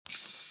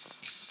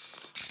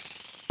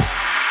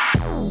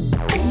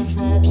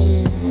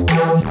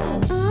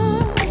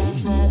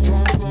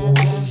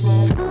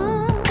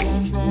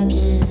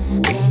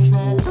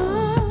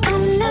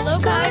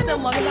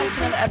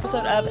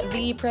episode of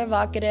The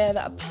Provocative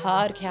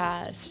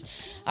Podcast.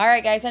 All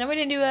right, guys, I know we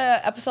didn't do an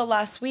episode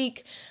last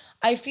week.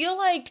 I feel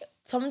like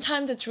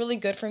sometimes it's really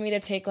good for me to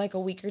take like a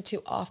week or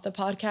two off the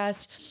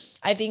podcast.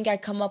 I think I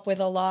come up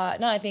with a lot.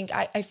 No, I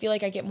feel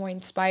like I get more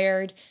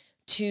inspired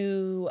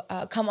to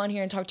come on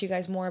here and talk to you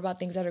guys more about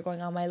things that are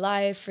going on in my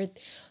life, or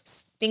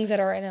things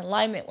that are in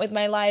alignment with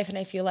my life, and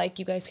I feel like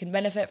you guys can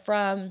benefit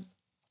from.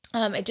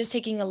 It just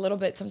taking a little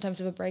bit sometimes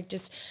of a break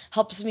just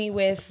helps me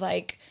with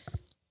like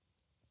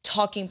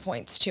talking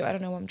points too. I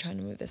don't know why I'm trying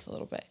to move this a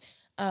little bit.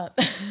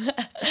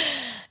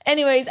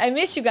 Anyways, I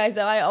miss you guys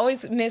though. I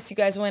always miss you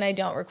guys when I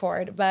don't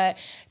record, but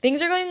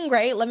things are going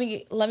great. Let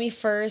me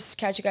first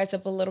catch you guys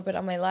up a little bit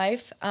on my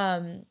life.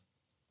 I've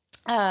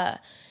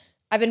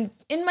been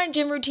in my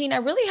gym routine.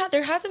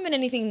 There hasn't been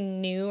anything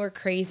new or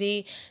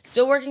crazy.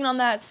 Still working on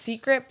that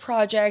secret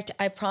project.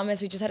 I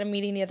promise. We just had a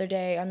meeting the other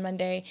day on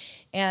Monday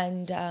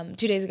and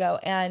 2 days ago,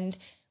 and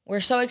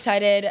we're so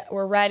excited.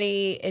 We're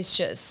ready.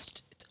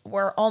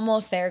 We're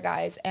almost there,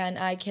 guys, and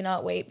I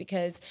cannot wait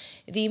because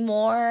the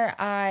more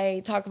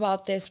I talk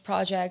about this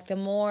project, the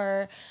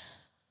more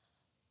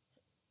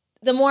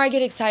I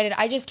get excited.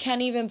 I just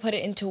can't even put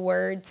it into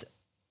words.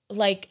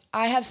 Like,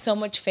 I have so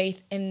much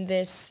faith in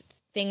this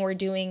thing we're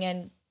doing,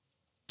 and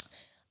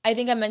I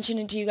think I mentioned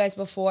it to you guys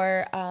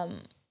before,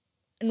 and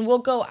I'm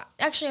not going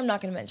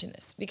to mention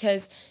this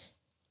because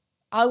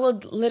I will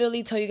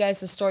literally tell you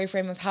guys the story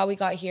frame of how we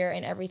got here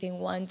and everything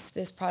once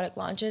this product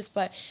launches,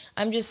 but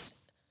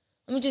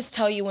let me just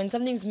tell you, when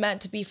something's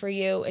meant to be for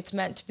you, it's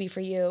meant to be for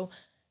you.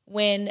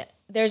 When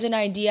there's an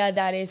idea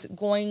that is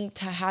going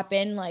to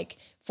happen, like,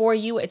 for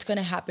you, it's going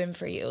to happen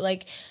for you.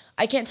 Like,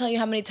 I can't tell you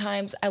how many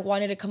times I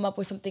wanted to come up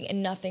with something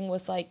and nothing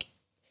was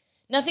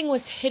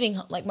hitting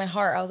like my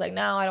heart. I was like,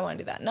 no, I don't want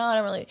to do that. No, I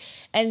don't really.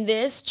 And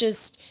this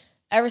just,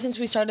 ever since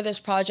we started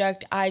this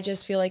project, I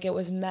just feel like it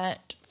was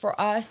meant for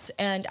us.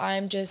 And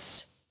I'm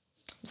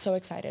so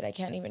excited. I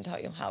can't even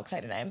tell you how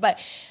excited I am. But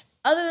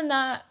other than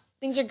that,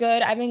 things are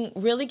good. I've been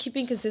really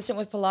keeping consistent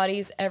with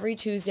Pilates every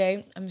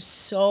Tuesday. I'm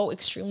so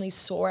extremely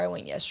sore. I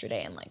went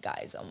yesterday and like,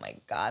 guys, oh my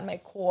God, my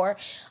core.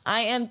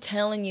 I am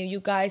telling you,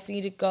 you guys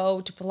need to go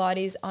to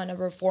Pilates on a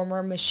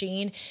reformer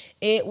machine.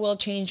 It will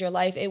change your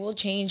life. It will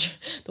change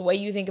the way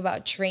you think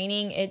about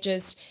training. It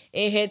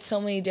hits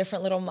so many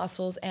different little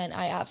muscles and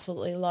I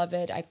absolutely love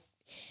it.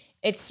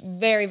 It's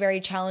very, very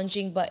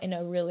challenging, but in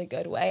a really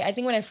good way. I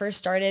think when I first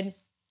started,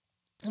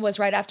 it was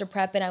right after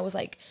prep and I was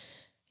like,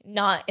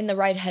 not in the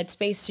right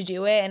headspace to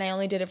do it, and I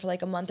only did it for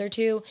like a month or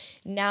two.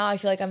 Now I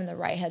feel like I'm in the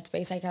right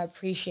headspace. I can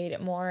appreciate it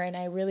more, and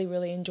I really,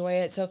 really enjoy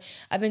it. So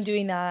I've been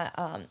doing that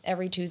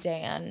every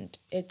Tuesday, and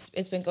it's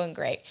been going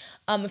great.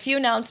 A few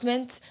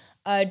announcements.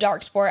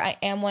 Dark Sport, I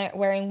am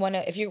wearing one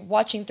of, if you're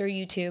watching through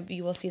YouTube,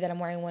 you will see that I'm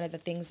wearing one of the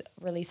things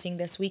releasing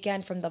this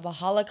weekend from the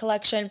Valhalla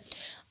collection.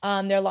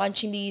 They're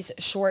launching these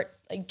short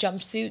like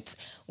jumpsuits,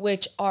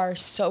 which are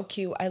so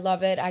cute. I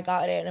love it. I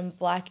got it in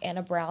black and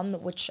a brown,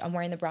 which I'm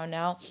wearing the brown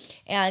now.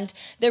 And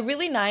they're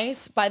really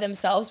nice by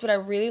themselves, but I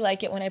really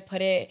like it when I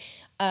put it,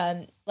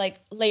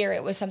 layer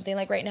it with something.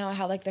 Like right now I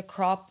have like the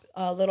crop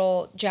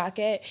little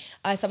jacket.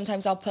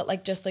 Sometimes I'll put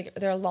like just like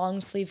their long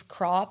sleeve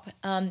crop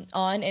on,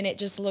 and it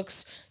just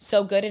looks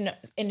so good. And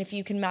if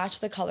you can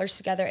match the colors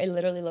together, it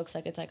literally looks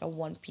like it's like a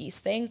one piece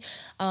thing.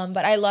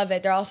 But I love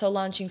it. They're also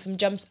launching a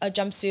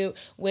jumpsuit,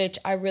 which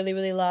I really,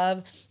 really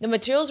love. The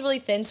material is really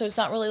thin, so it's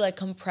not really like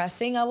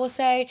compressing, I will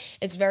say.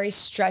 It's very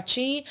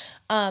stretchy,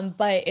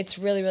 but it's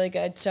really, really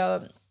good.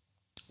 So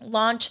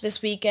launch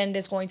this weekend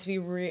is going to be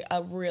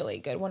a really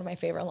good, one of my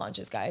favorite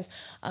launches, guys.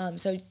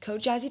 So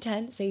code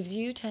Jazzy10 saves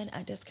you 10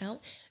 at discount.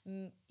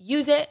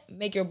 Use it,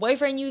 make your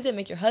boyfriend use it,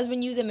 make your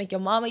husband use it, make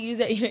your mama use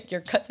it, make your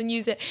cousin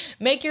use it,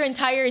 make your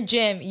entire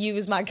gym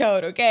use my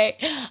code, okay?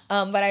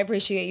 But I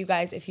appreciate you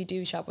guys if you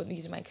do shop with me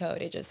using my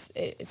code. It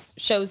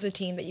shows the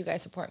team that you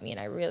guys support me, and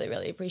I really,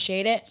 really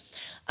appreciate it.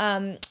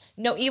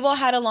 No Evil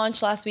had a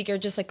launch last week, or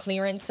just a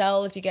clearance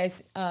sale. If you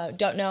guys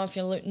don't know, if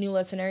you're new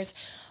listeners,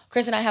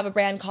 Chris and I have a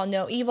brand called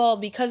No Evil.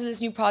 Because of this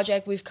new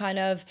project, we've kind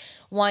of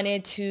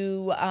wanted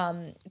to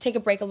take a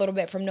break a little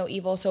bit from No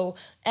Evil. So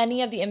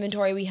any of the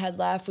inventory we had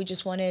left, we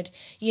just wanted,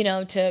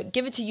 to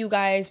give it to you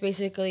guys,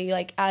 basically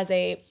like as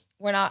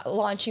we're not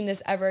launching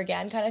this ever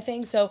again kind of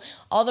thing. So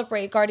all the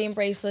Guardian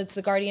bracelets,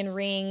 the Guardian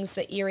rings,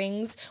 the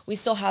earrings, we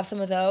still have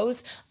some of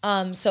those.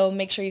 So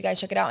make sure you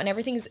guys check it out. And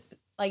everything's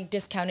like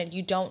discounted.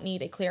 You don't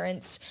need a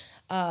clearance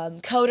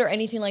code or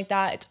anything like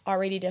that. It's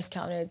already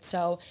discounted.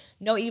 So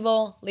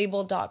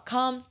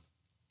noevillabel.com.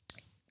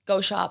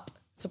 Go shop,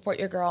 support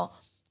your girl.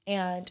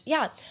 And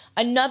yeah,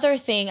 another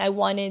thing I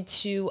wanted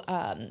to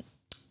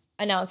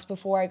announce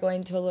before I go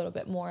into a little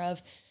bit more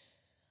of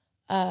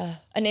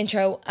an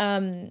intro.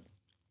 I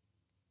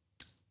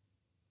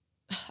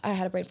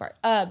had a brain fart.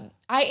 I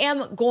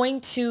am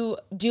going to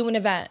do an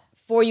event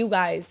for you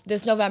guys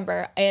this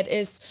November. It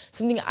is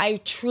something I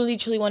truly,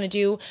 truly want to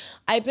do.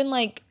 I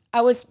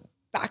was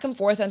back and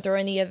forth on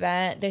throwing the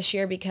event this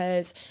year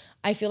because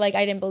I feel like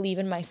I didn't believe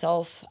in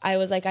myself. I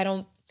was like, I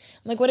don't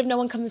I'm like, what if no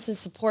one comes to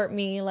support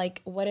me?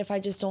 Like, what if I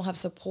just don't have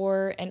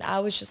support? And I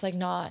was just like,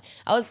 I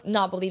was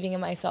not believing in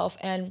myself.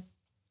 And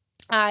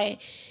I've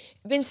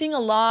been seeing a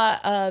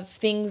lot of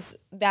things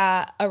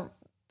that are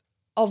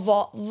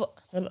evolve.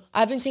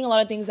 I've been seeing a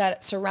lot of things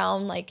that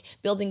surround like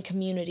building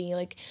community,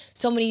 like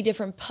so many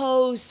different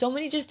posts, so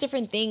many just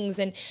different things.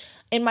 And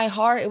in my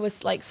heart, it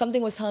was like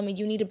something was telling me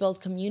you need to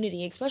build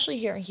community, especially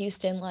here in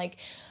Houston. Like,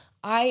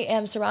 I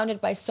am surrounded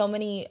by so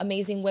many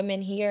amazing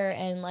women here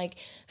and like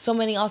so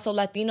many also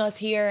Latinos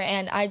here.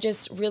 And I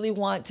just really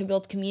want to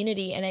build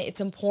community, and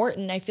it's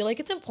important. I feel like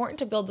it's important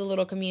to build a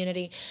little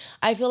community.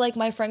 I feel like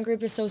my friend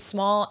group is so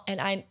small, and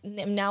I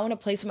am now in a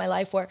place in my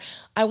life where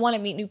I want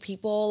to meet new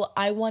people.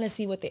 I want to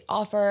see what they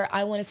offer.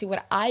 I want to see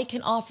what I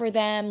can offer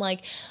them.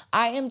 Like,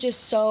 I am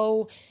just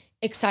so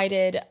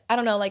excited. I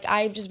don't know, like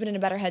I've just been in a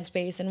better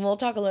headspace, and we'll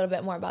talk a little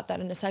bit more about that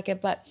in a second,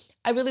 but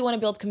I really want to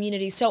build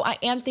community. So I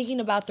am thinking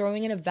about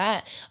throwing an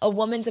event, a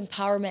women's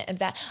empowerment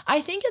event.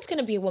 I think it's going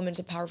to be a women's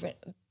empowerment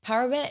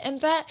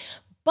event,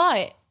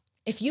 but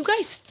if you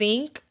guys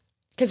think,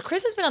 because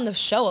Chris has been on the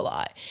show a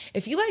lot,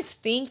 if you guys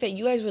think that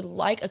you guys would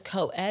like a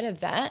co-ed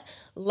event,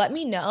 let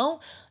me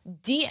know.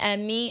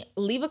 DM me,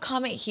 leave a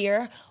comment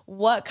here,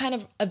 what kind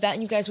of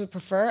event you guys would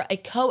prefer, a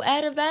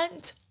co-ed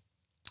event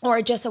or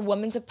just a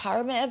women's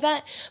empowerment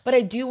event. But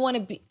I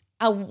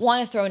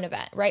want to throw an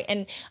event, right?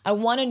 And I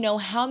want to know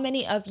how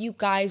many of you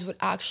guys would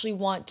actually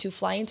want to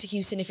fly into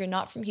Houston if you're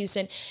not from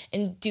Houston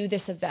and do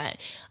this event.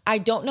 I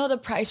don't know the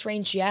price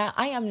range yet.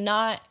 I am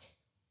not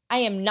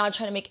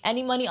trying to make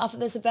any money off of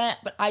this event,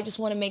 but I just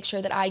want to make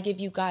sure that I give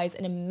you guys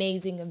an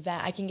amazing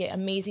event. I can get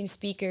amazing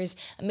speakers,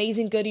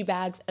 amazing goodie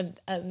bags,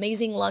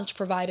 amazing lunch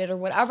provided, or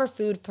whatever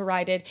food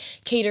provided,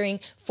 catering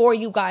for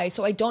you guys.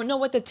 So I don't know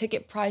what the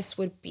ticket price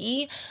would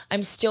be.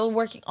 I'm still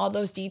working all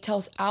those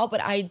details out,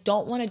 but I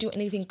don't want to do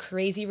anything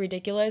crazy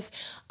ridiculous.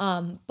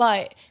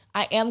 But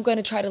I am going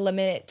to try to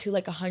limit it to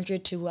like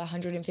 100 to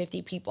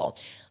 150 people.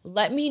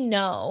 Let me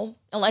know,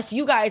 unless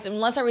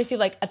I receive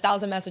like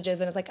 1,000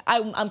 messages and it's like,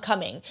 I'm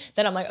coming,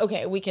 then I'm like,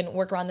 okay, we can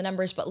work around the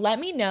numbers. But let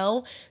me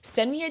know,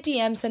 send me a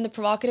DM, send the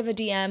provocative a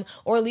DM,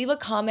 or leave a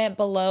comment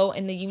below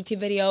in the YouTube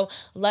video.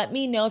 Let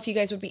me know if you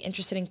guys would be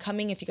interested in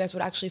coming, if you guys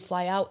would actually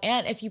fly out,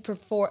 and if you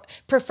prefer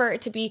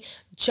it to be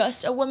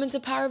just a women's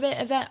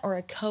empowerment event or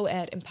a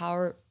co-ed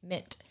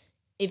empowerment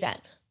event.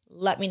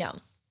 Let me know.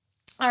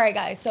 All right,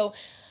 guys. So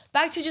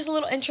back to just a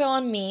little intro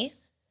on me.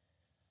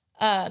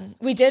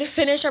 We did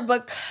finish our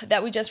book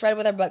that we just read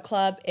with our book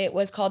club. It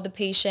was called The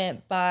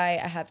Patient by,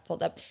 I have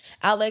pulled up,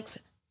 Alex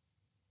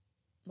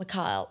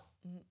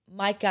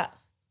Micah.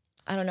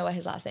 I don't know what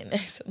his last name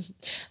is.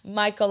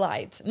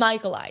 Michaelides.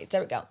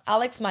 There we go.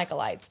 Alex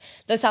Michaelides,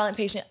 The Silent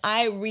Patient.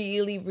 I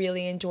really,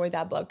 really enjoyed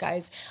that book,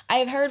 guys. I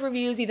have heard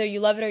reviews, either you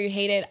love it or you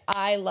hate it.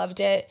 I loved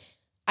it.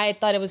 I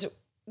thought it was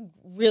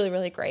really,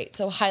 really great.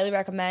 So highly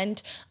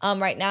recommend.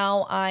 Right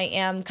now I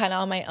am kind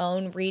of on my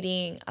own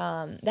reading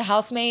The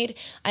Housemaid.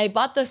 I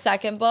bought the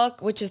second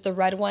book, which is the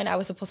red one. I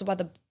was supposed to buy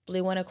the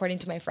blue one according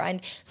to my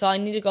friend. So I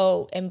need to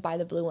go and buy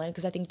the blue one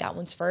because I think that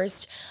one's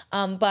first.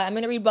 But I'm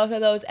going to read both of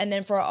those. And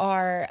then for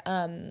our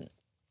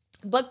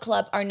book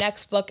club, our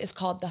next book is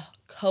called The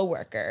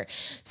Coworker.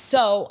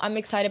 So I'm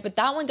excited, but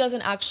that one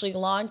doesn't actually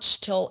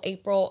launch till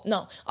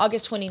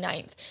August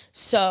 29th.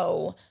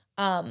 So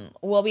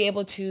we'll be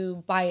able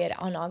to buy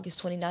it on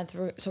August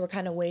 29th. So we're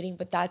kind of waiting,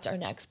 but that's our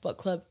next book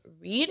club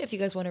read if you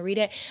guys want to read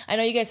it. I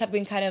know you guys have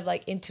been kind of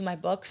like into my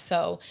books,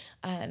 so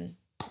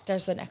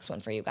there's the next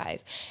one for you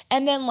guys.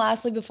 And then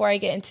lastly, before I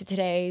get into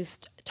today's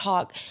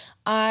talk,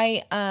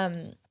 I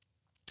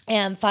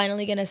am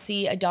finally going to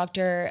see a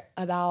doctor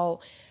about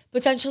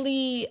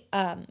potentially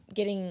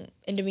getting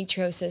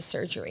endometriosis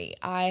surgery.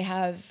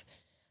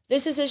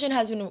 This decision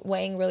has been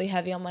weighing really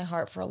heavy on my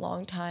heart for a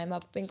long time.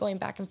 I've been going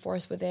back and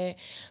forth with it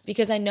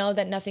because I know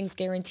that nothing's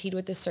guaranteed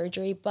with this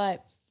surgery,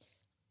 but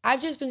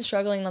I've just been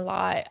struggling a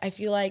lot. I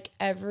feel like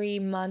every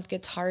month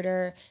gets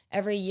harder.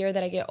 Every year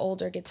that I get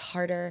older gets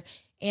harder.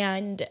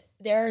 And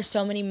there are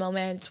so many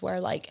moments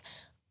where like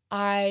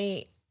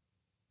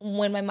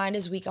when my mind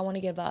is weak, I want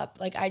to give up.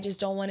 Like, I just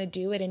don't want to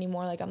do it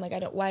anymore. Like, I'm like,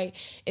 why?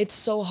 It's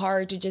so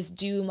hard to just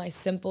do my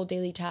simple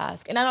daily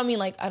task. And I don't mean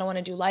like I don't want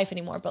to do life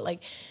anymore, but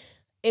like,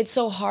 it's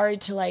so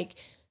hard to like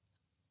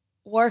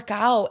work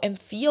out and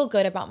feel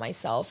good about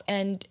myself.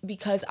 And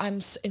because I'm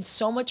in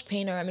so much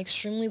pain or I'm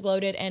extremely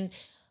bloated, and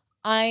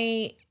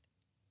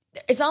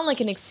it's not like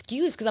an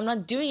excuse because I'm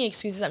not doing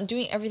excuses. I'm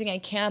doing everything I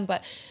can,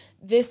 but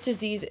this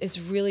disease is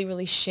really,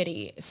 really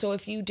shitty. So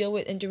if you deal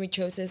with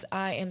endometriosis,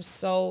 I am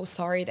so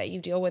sorry that you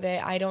deal with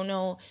it. I don't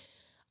know.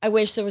 I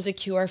wish there was a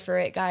cure for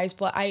it, guys,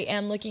 but I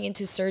am looking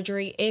into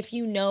surgery. If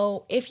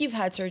you've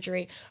had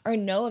surgery or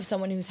know of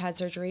someone who's had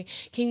surgery,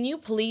 can you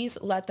please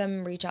let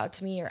them reach out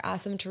to me or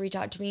ask them to reach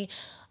out to me?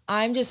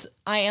 I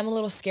am a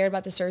little scared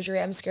about the surgery.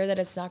 I'm scared that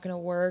it's not going to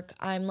work.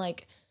 I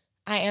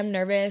am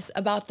nervous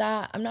about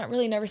that. I'm not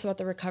really nervous about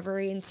the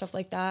recovery and stuff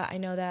like that. I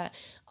know that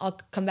I'll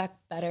come back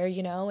better,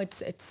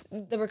 it's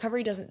the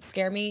recovery doesn't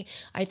scare me.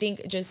 I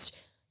think just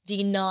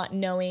the not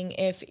knowing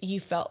if you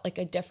felt like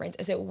a difference.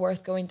 Is it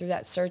worth going through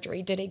that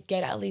surgery? Did it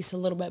get at least a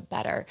little bit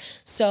better?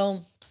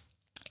 So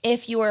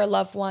if your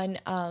loved one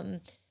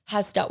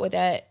has dealt with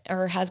it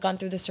or has gone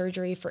through the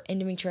surgery for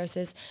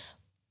endometriosis,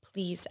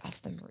 please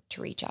ask them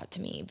to reach out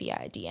to me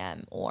via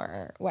DM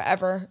or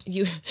wherever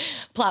you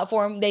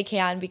platform they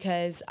can,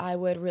 because I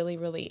would really,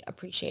 really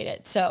appreciate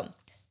it. So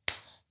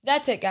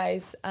that's it,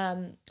 guys.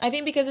 I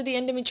think because of the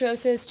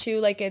endometriosis too,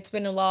 like it's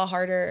been a lot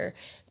harder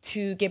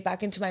to get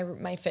back into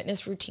my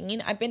fitness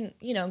routine. I've been,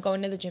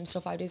 going to the gym still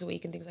 5 days a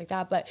week and things like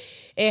that, but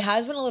it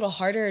has been a little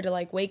harder to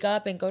like wake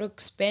up and go to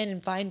spin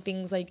and find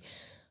things like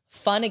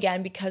fun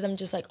again, because I'm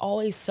just like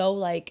always so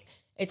like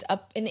it's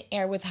up in the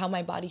air with how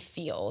my body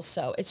feels.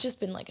 So it's just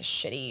been like a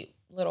shitty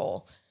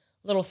little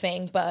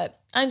thing, but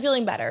I'm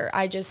feeling better.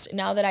 I just,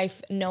 now that I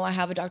know I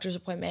have a doctor's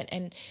appointment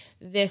and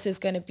this is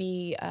going to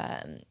be,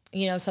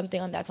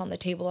 something that's on the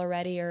table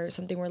already or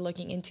something we're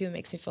looking into, it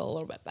makes me feel a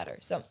little bit better.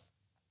 So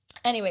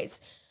anyways,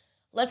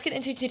 let's get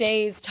into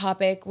today's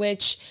topic,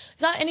 which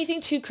is not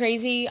anything too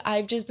crazy.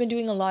 I've just been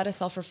doing a lot of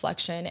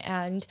self-reflection,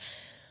 and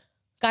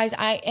guys,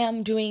 I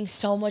am doing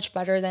so much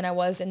better than I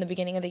was in the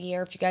beginning of the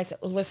year. If you guys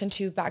listen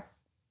to back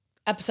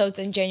episodes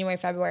in January,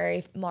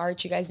 February,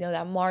 March, you guys know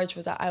that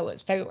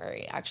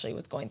February actually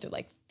was going through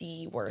like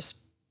the worst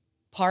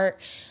part,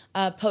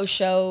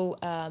 post-show,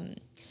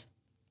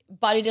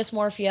 body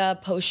dysmorphia,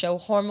 post-show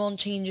hormone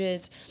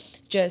changes,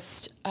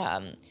 just,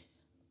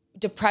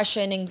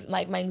 depression, and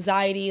like my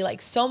anxiety,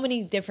 like so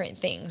many different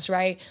things.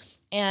 Right.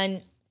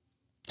 And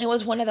it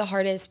was one of the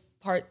hardest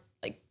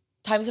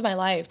times of my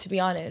life, to be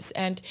honest.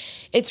 And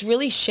it's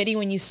really shitty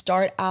when you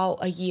start out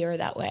a year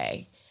that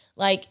way.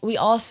 Like we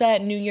all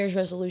set New Year's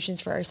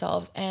resolutions for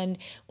ourselves. And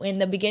when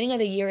the beginning of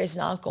the year is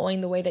not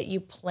going the way that you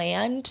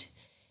planned,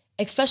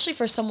 especially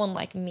for someone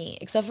like me,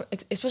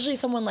 especially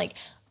someone like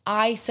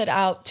I set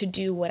out to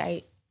do what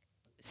I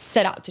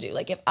set out to do.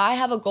 Like if I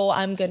have a goal,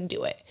 I'm going to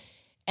do it.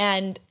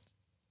 And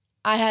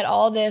I had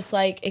all this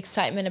like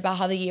excitement about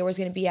how the year was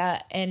going to be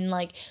at, and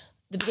like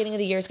the beginning of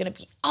the year is going to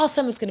be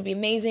awesome. It's going to be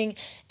amazing.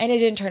 And it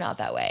didn't turn out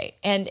that way.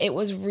 And it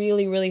was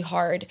really, really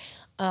hard.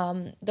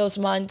 Those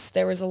months,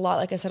 there was a lot,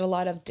 like I said, a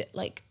lot of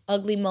like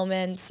ugly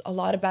moments, a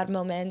lot of bad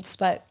moments,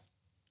 but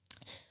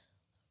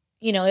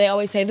they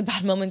always say the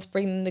bad moments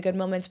bring the good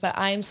moments, but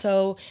I'm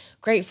so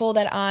grateful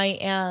that I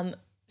am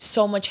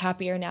so much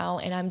happier now,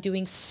 and I'm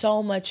doing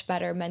so much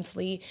better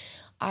mentally.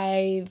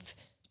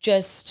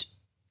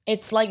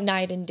 It's like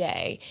night and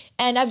day.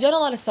 And I've done a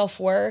lot of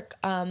self-work,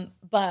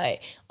 but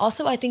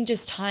also I think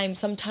just time.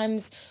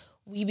 Sometimes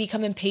we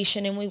become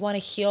impatient and we want to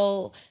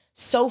heal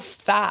so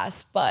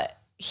fast, but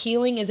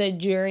healing is a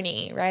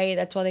journey, right?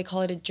 That's why they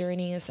call it a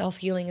journey.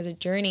 Self-healing is a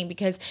journey,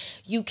 because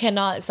you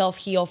cannot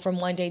self-heal from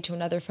one day to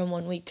another, from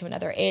one week to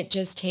another. It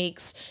just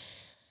takes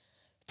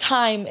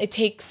time. It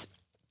takes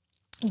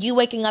you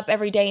waking up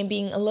every day and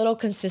being a little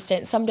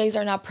consistent. Some days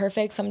are not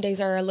perfect. Some days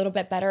are a little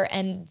bit better,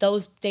 and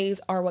those days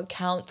are what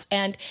counts.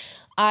 And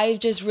I've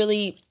just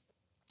really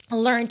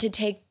learned to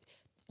take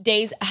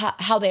days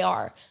how they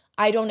are.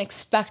 I don't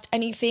expect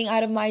anything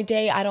out of my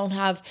day. I don't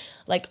have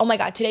like, oh my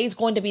God, today's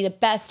going to be the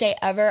best day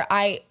ever.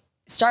 I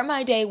start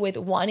my day with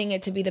wanting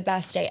it to be the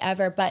best day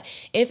ever. But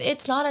if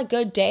it's not a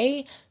good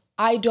day,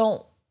 I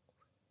don't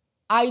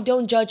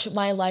judge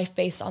my life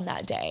based on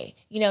that day.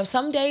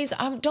 Some days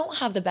I don't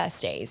have the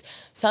best days.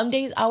 Some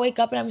days I wake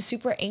up and I'm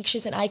super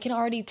anxious and I can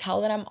already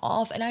tell that I'm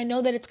off, and I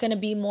know that it's going to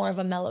be more of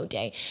a mellow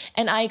day,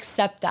 and I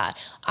accept that.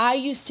 I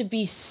used to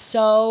get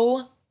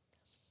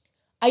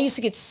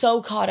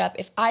so caught up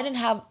if I didn't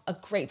have a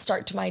great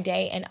start to my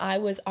day and I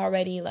was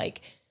already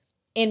like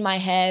in my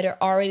head or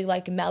already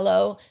like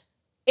mellow,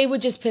 it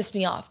would just piss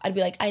me off. I'd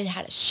be like, I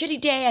had a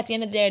shitty day. At the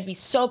end of the day, I'd be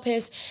so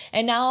pissed.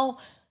 And now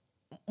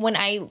when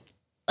I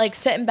like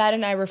sit in bed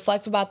and I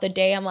reflect about the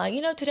day, I'm like,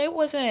 today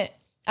wasn't,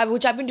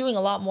 which I've been doing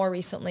a lot more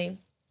recently,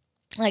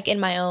 like in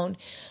my own,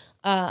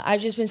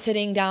 I've just been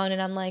sitting down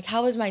and I'm like,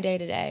 how was my day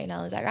today? And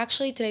I was like,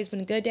 actually, today's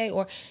been a good day.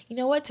 Or, you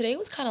know what? Today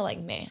was kind of like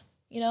meh.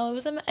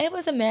 It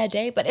was a mad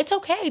day, but it's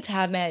okay to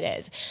have mad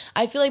days.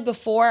 I feel like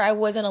before I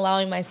wasn't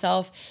allowing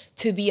myself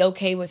to be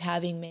okay with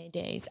having mad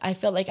days. I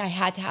felt like I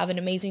had to have an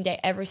amazing day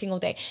every single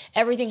day.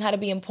 Everything had to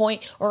be in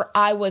point or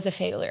I was a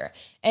failure.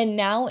 And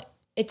now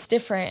it's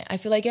different. I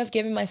feel like I've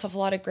given myself a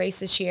lot of grace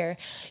this year.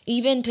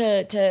 Even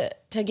to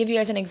give you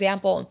guys an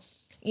example,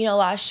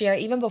 last year,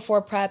 even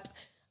before prep,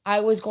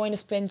 I was going to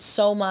spin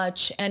so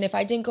much. And if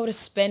I didn't go to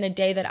spin a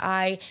day that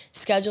I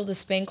scheduled a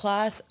spin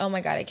class, oh my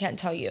God, I can't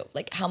tell you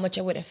like how much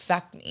it would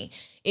affect me.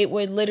 It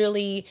would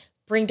literally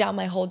bring down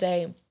my whole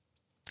day.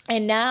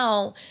 And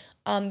now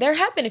there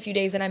have been a few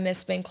days that I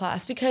missed spin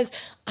class because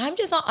I'm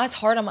just not as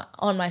hard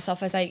on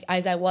myself as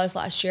I was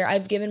last year.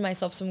 I've given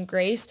myself some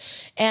grace,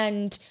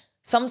 and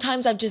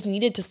sometimes I've just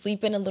needed to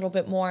sleep in a little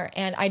bit more,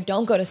 and I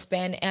don't go to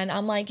spin, and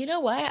I'm like, you know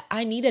what?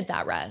 I needed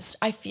that rest.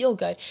 I feel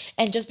good.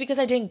 And just because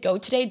I didn't go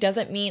today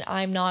doesn't mean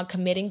I'm not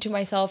committing to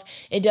myself.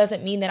 It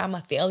doesn't mean that I'm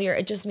a failure.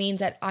 It just means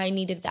that I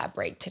needed that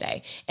break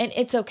today, and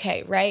it's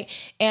okay, right?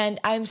 And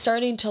I'm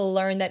starting to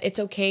learn that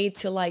it's okay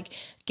to like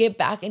get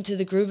back into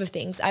the groove of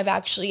things. I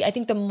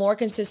think the more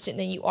consistent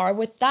that you are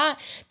with that,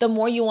 the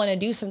more you want to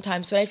do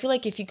sometimes. But I feel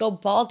like if you go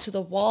ball to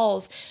the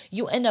walls,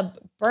 you end up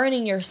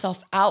burning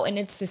yourself out. And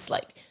it's this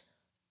like,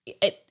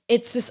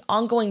 it's this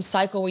ongoing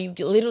cycle where you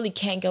literally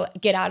can't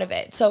get out of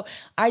it. So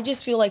I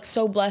just feel like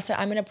so blessed that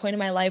I'm in a point in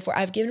my life where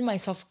I've given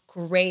myself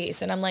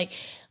grace. And I'm like,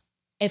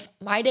 if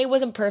my day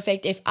wasn't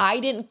perfect, if I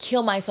didn't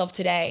kill myself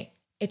today,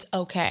 it's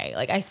okay.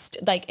 Like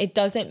it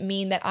doesn't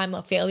mean that I'm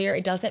a failure.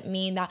 It doesn't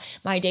mean that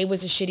my day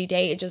was a shitty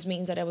day. It just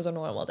means that it was a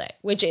normal day,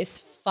 which is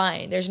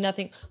fine. There's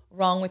nothing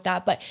wrong with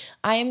that. But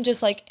I am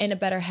just like in a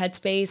better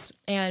headspace,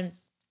 and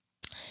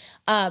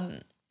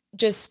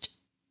just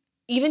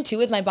even too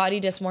with my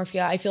body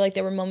dysmorphia, I feel like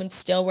there were moments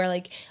still where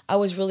like I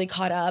was really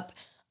caught up.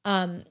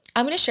 I'm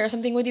going to share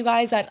something with you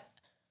guys that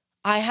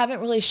I haven't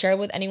really shared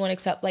with anyone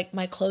except like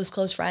my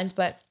close friends.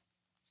 But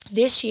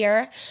this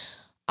year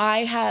I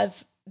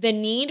have the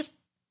need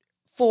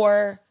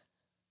for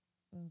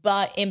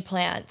butt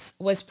implants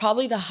was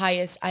probably the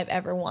highest I've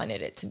ever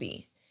wanted it to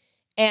be.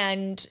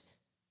 And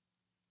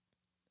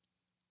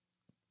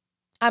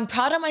I'm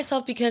proud of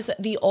myself because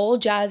the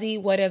old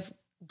Jazzy would have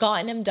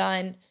gotten them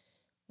done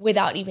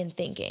without even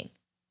thinking,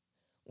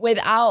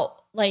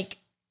 without like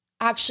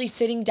actually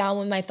sitting down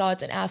with my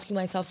thoughts and asking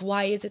myself,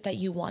 why is it that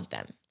you want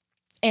them?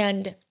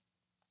 And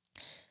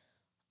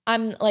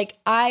I'm like,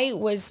 I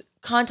was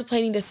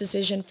contemplating this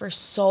decision for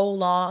so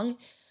long,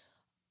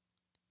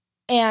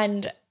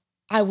 and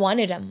I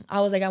wanted them.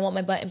 I was like, I want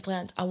my butt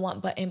implants. I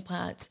want butt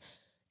implants.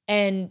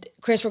 And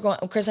Chris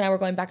and I were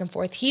going back and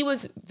forth. He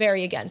was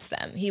very against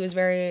them. He was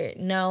very,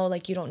 no,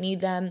 like you don't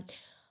need them.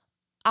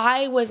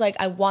 I was like,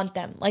 I want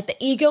them. Like the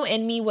ego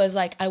in me was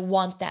like, I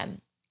want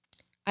them.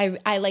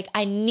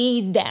 I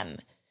need them.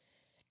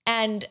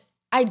 And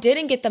I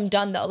didn't get them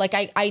done though. Like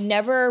I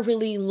never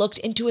really looked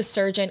into a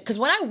surgeon, because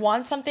when I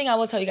want something, I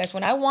will tell you guys,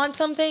 when I want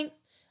something,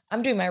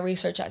 I'm doing my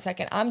research that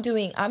second.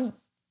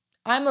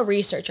 I'm a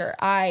researcher.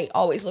 I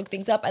always look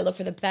things up. I look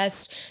for the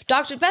best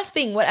doctor, best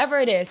thing, whatever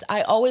it is.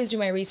 I always do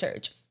my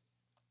research.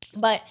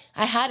 But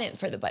I hadn't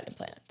for the butt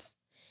implants.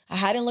 I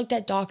hadn't looked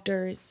at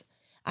doctors.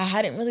 I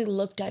hadn't really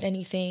looked at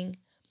anything,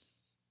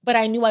 but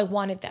I knew I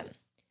wanted them.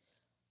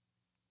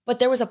 But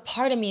there was a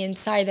part of me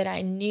inside that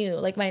I knew,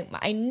 like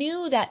I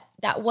knew that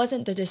that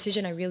wasn't the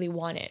decision I really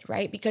wanted,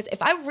 right? Because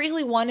if I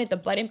really wanted the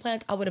butt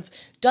implants, I would have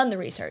done the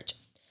research.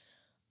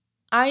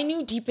 I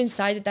knew deep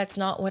inside that that's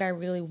not what I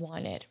really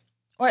wanted,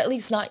 or at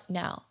least not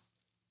now.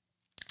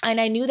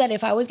 And I knew that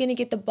if I was going to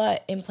get the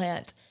butt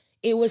implant,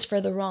 it was for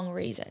the wrong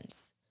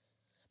reasons.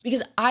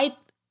 Because I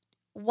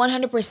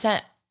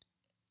 100%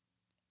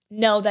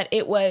 know that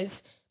it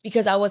was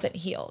because I wasn't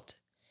healed.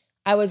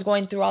 I was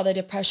going through all the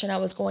depression. I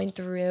was going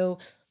through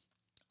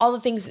all the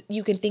things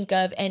you can think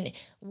of. And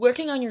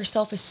working on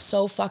yourself is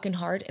so fucking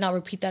hard. And I'll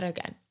repeat that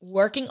again.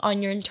 Working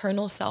on your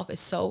internal self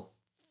is so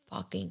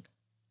fucking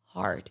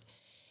hard.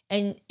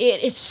 And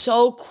it is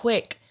so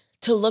quick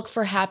to look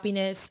for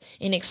happiness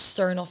in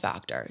external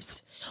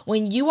factors.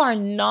 When you are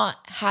not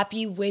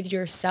happy with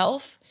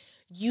yourself,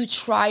 you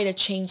try to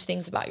change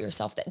things about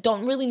yourself that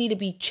don't really need to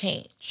be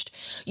changed.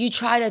 You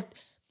try to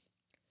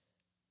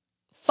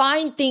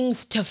find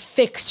things to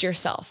fix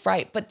yourself,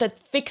 right? But the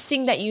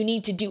fixing that you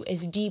need to do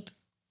is deep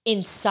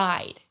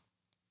inside.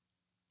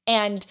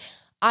 And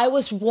I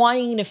was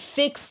wanting to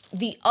fix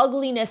the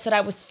ugliness that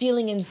I was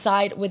feeling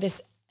inside with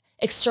this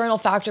external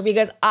factor,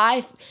 because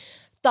I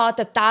thought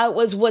that that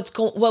was what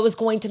was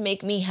going to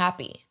make me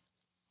happy.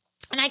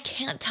 And I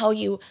can't tell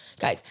you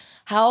guys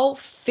how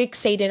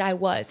fixated I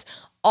was.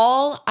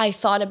 All I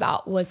thought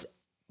about was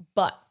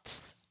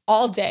butts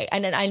all day.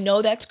 And then I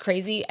know that's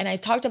crazy, and I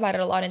talked about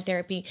it a lot in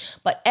therapy,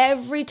 but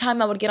every time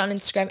I would get on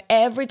Instagram,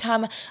 every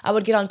time I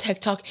would get on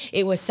TikTok,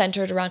 it was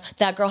centered around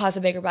that girl has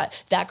a bigger butt,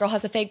 that girl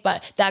has a fake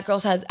butt, that girl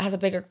has a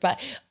bigger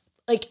butt.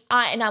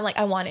 I'm like,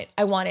 I want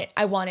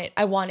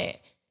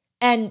it.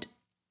 And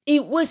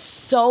it was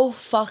so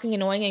fucking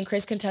annoying, and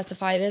Chris can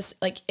testify this,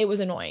 like it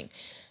was annoying.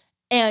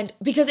 And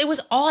because it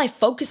was all I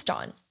focused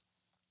on.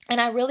 And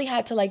I really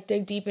had to like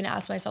dig deep and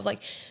ask myself,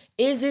 like,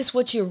 is this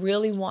what you're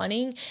really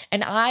wanting?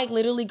 And I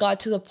literally got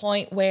to the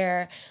point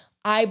where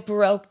I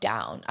broke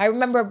down. I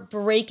remember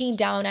breaking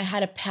down. I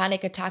had a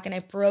panic attack and I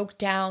broke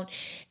down.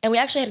 And we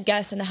actually had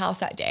guests in the house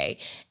that day.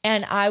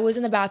 And I was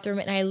in the bathroom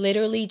and I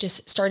literally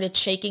just started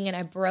shaking and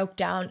I broke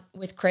down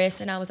with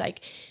Chris. And I was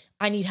like,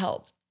 I need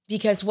help,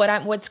 because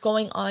what's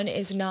going on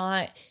is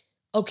not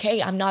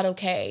okay. I'm not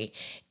okay.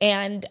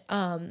 And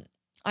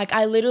like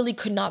I literally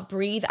could not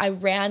breathe.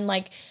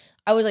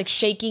 I was like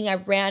shaking.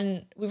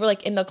 We were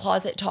like in the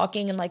closet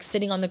talking and like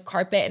sitting on the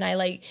carpet, and I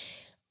like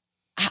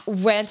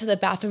ran to the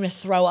bathroom to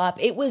throw up.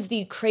 It was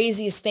the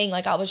craziest thing.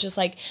 Like I was just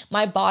like,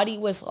 my body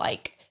was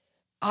like,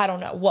 I don't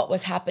know what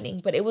was happening,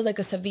 but it was like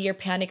a severe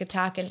panic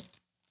attack. And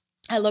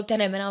I looked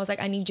at him and I was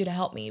like, I need you to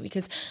help me,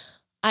 because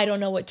I don't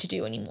know what to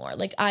do anymore.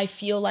 Like I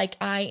feel like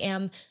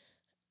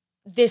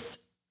this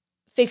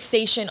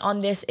fixation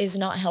on this is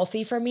not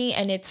healthy for me.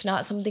 And it's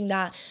not something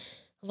that,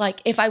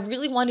 like, if I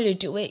really wanted to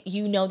do it,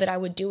 you know that I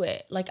would do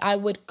it. Like I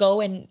would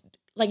go and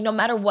like, no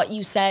matter what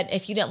you said,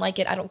 if you didn't like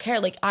it, I don't care.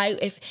 Like,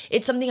 if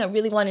it's something I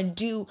really want to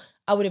do,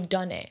 I would have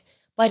done it.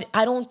 But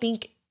I don't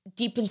think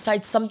deep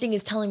inside something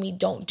is telling me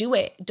don't do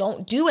it.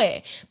 Don't do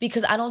it,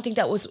 because I don't think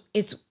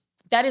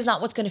that is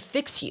not what's going to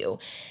fix you.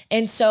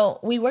 And so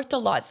we worked a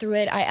lot through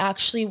it. I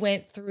actually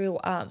went through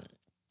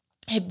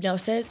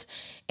hypnosis,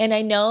 and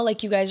I know,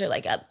 like, you guys are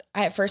like,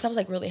 at first I was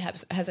like really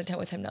hesitant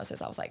with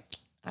hypnosis. I was like,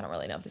 I don't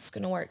really know if this is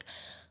going to work.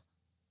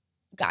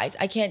 Guys,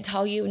 I can't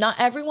tell you, not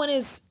everyone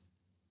is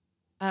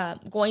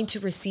going to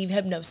receive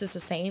hypnosis the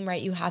same,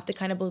 right? You have to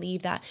kind of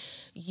believe that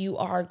you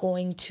are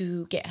going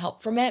to get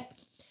help from it.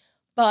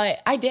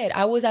 But I did.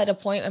 I was at a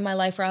point in my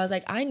life where I was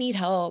like, I need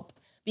help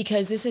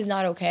because this is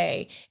not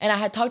okay. And I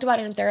had talked about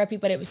it in therapy,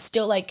 but it was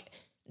still like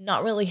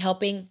not really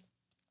helping.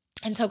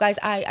 And so, guys,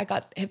 I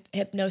got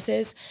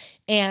hypnosis,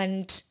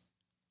 and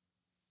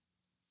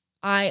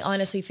I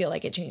honestly feel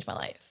like it changed my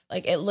life.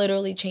 Like, it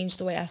literally changed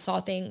the way I saw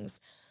things.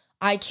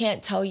 I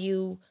can't tell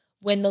you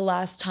when the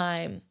last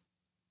time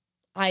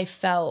I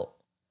felt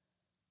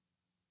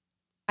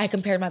I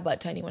compared my butt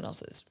to anyone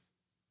else's.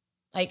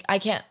 Like, I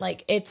can't,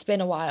 like, it's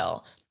been a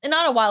while. And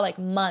not a while, like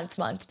months,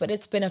 but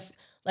it's been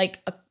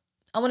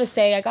I want to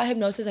say I got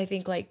hypnosis, I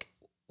think, like,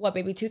 what,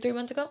 maybe 2-3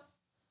 months ago?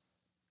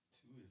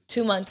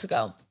 2 months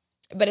ago.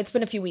 But it's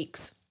been a few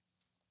weeks.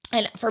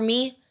 And for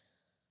me,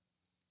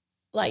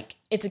 like,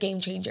 it's a game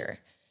changer.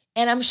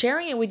 And I'm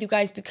sharing it with you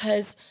guys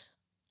because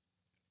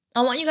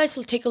I want you guys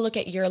to take a look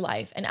at your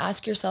life and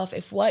ask yourself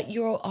if what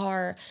you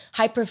are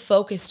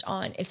hyper-focused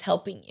on is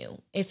helping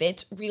you. If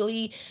it's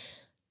really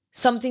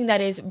something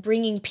that is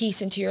bringing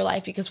peace into your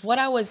life, because what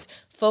I was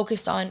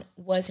focused on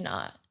was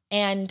not.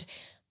 And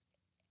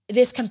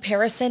this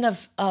comparison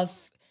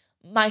of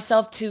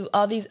myself to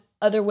all these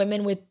other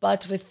women with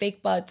butts, with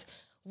fake butts,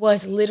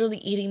 was literally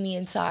eating me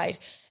inside.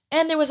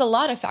 And there was a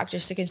lot of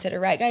factors to consider,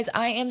 right, guys?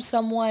 I am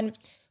someone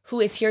who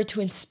is here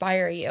to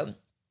inspire you.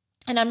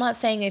 And I'm not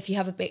saying if you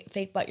have a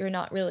fake butt, you're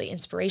not really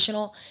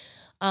inspirational.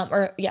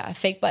 A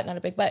fake butt, not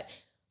a big butt.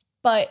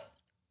 But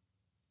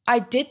I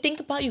did think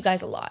about you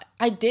guys a lot.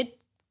 I did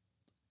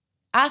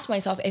ask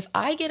myself, if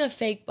I get a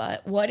fake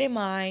butt, what am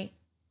I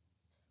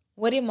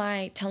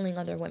telling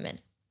other women?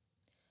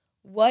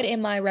 What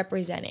am I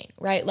representing,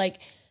 right? Like,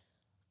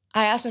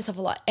 I asked myself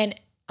a lot, and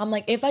I'm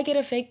like, if I get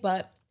a fake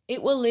butt,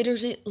 it will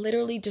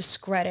literally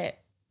discredit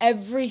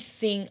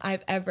everything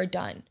I've ever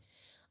done.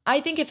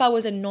 I think if I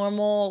was a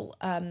normal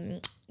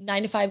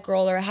 9-to-5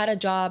 girl, or I had a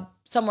job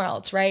somewhere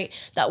else, right,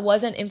 that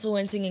wasn't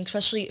influencing,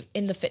 especially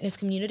in the fitness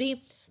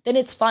community, then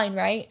it's fine,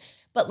 right?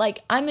 But, like,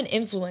 I'm an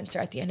influencer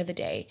at the end of the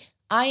day.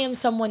 I am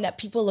someone that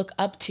people look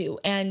up to.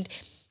 And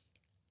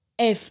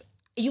if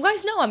you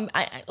guys know,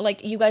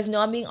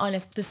 I'm being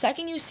honest. The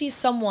second you see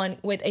someone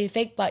with a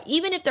fake butt,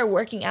 even if they're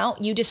working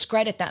out, you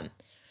discredit them.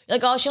 You're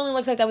like, oh, she only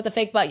looks like that with a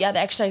fake butt. Yeah, the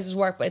exercises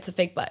work, but it's a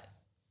fake butt.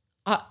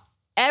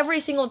 Every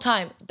single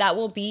time, that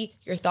will be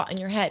your thought in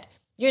your head.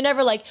 You're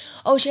never like,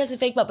 oh, she has a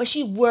fake butt, but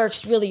she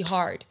works really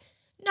hard.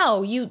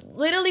 No, you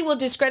literally will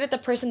discredit the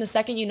person the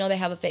second you know they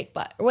have a fake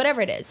butt, or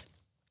whatever it is.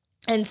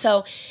 And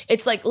so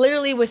it's like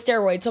literally with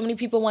steroids. So many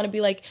people want to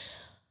be like,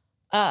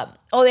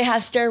 oh, they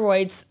have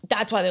steroids,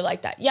 that's why they're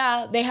like that.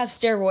 Yeah, they have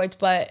steroids,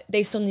 but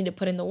they still need to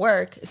put in the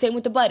work. Same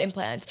with the butt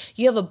implants.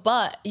 You have a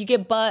butt, you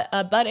get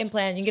a butt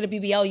implant, you get a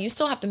BBL, you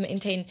still have to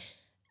maintain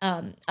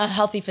a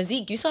healthy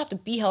physique. You still have to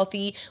be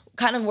healthy,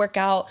 kind of work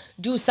out,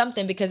 do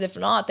something, because if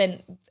not,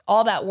 then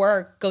all that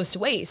work goes to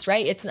waste,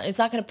 right? It's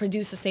not going to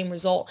produce the same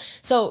result.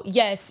 So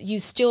yes, you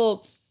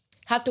still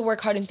have to work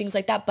hard and things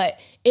like that, but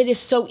it is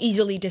so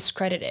easily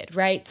discredited,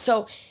 right?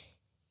 So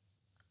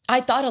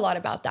I thought a lot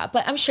about that,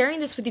 but I'm sharing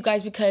this with you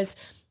guys because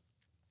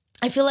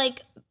I feel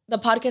like the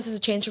podcast is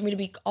a chance for me to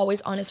be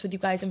always honest with you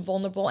guys and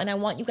vulnerable. And I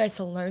want you guys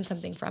to learn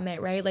something from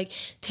it, right? Like,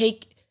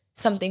 take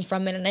something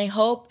from it. And I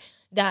hope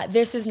that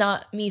this is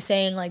not me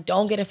saying, like,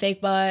 don't get a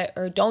fake butt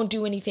or don't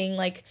do anything,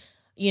 like,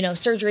 you know,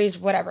 surgeries,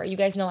 whatever. You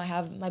guys know I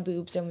have my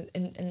boobs, and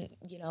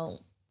you know,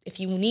 if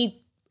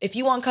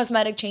you want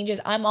cosmetic changes,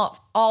 I'm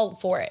all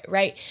for it,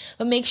 right?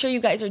 But make sure you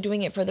guys are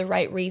doing it for the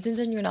right reasons,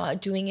 and you're not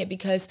doing it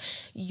because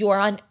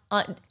you're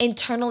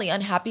internally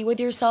unhappy with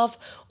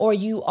yourself, or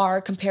you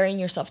are comparing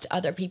yourself to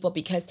other people,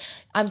 because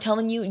I'm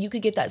telling you, you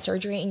could get that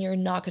surgery and you're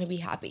not going to be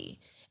happy.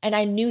 And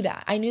I knew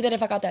that. I knew that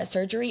if I got that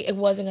surgery, it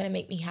wasn't going to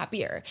make me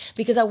happier,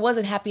 because I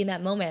wasn't happy in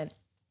that moment.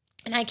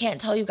 And I can't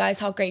tell you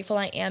guys how grateful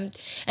I am.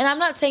 And I'm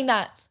not saying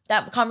that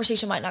that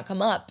conversation might not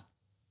come up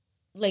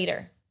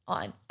later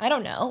on. I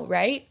don't know,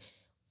 right?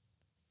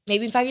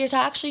 Maybe in 5 years,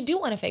 I actually do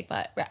want a fake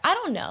butt. Right? I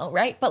don't know,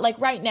 right? But like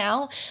right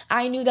now,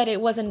 I knew that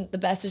it wasn't the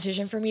best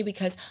decision for me,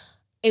 because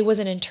it was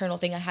an internal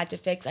thing I had to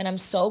fix. And I'm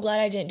so glad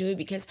I didn't do it,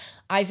 because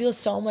I feel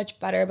so much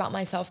better about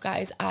myself,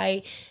 guys.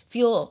 I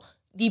feel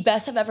the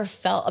best I've ever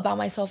felt about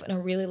myself in a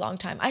really long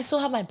time. I still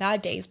have my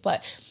bad days,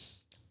 but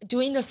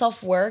doing the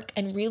self-work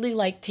and really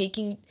like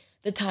taking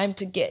the time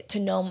to get to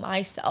know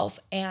myself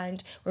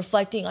and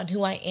reflecting on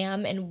who I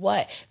am and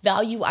what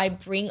value I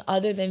bring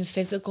other than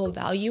physical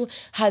value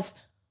has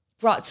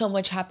brought so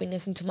much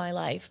happiness into my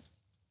life.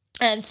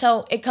 And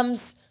so it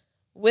comes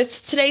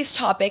with today's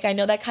topic, I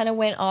know that kind of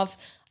went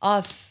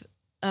off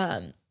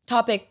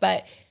topic,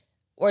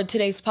 or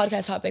today's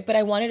podcast topic, but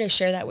I wanted to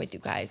share that with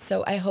you guys.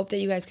 So I hope that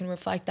you guys can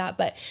reflect that.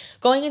 But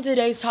going into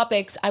today's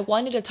topics, I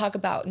wanted to talk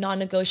about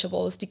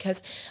non-negotiables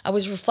because I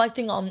was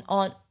reflecting on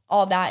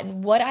all that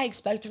and what I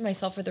expect for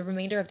myself for the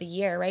remainder of the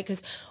year, right?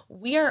 Because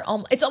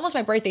it's almost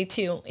my birthday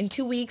too. In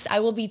 2 weeks,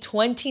 I will be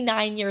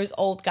 29 years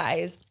old,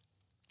 guys.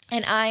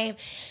 And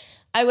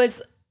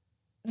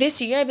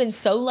this year I've been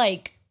so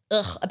like,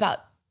 about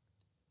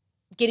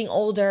getting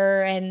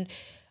older, and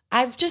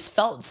I've just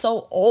felt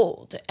so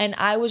old. And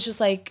I was just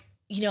like,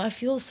 I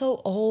feel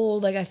so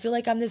old. Like, I feel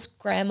like I'm this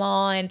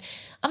grandma, and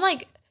I'm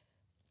like,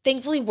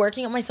 thankfully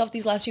working on myself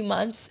these last few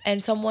months.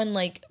 And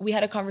I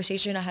had a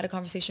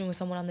conversation with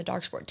someone on the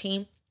dark sport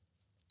team,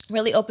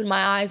 really opened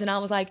my eyes. And I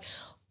was like,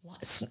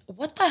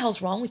 what the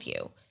hell's wrong with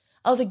you?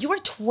 I was like,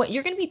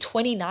 you're going to be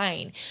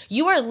 29.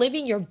 You are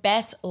living your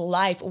best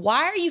life.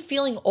 Why are you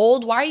feeling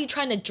old? Why are you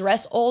trying to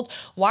dress old?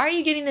 Why are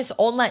you getting this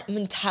old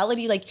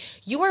mentality? Like,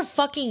 you are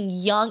fucking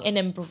young, and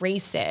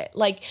embrace it.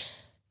 Like,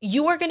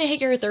 you are going to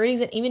hit your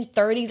 30s, and even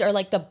 30s are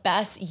like the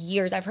best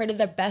years. I've heard of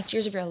the best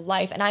years of your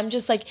life. And I'm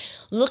just like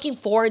looking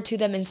forward to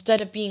them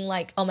instead of being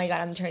like, oh my God,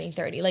 I'm turning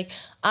 30. Like,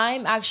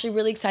 I'm actually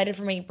really excited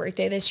for my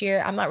birthday this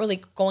year. I'm not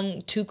really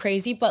going too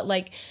crazy, but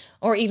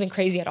or even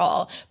crazy at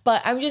all.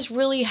 But I'm just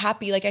really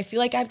happy. Like, I feel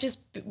like I've just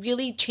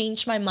really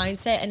changed my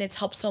mindset, and it's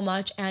helped so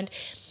much. And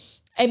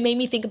it made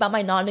me think about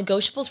my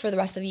non-negotiables for the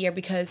rest of the year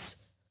because,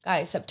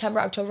 guys, September,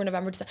 October,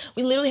 November, December,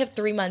 we literally have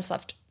 3 months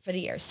left for the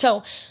year.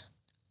 So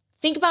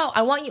think about,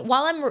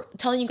 while I'm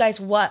telling you guys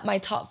what my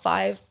top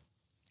 5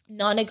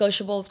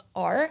 non-negotiables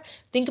are,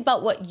 think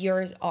about what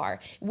yours are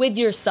with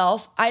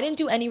yourself. I didn't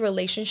do any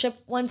relationship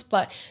ones,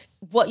 but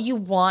what you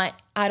want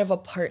out of a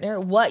partner,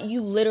 what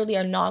you literally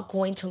are not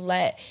going to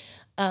let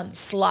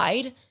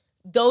slide,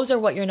 those are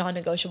what your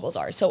non-negotiables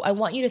are. So I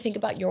want you to think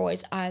about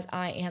yours as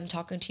I am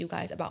talking to you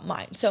guys about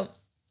mine. So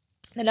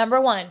the number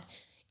 1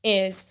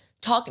 is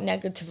talk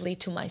negatively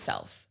to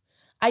myself.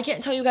 I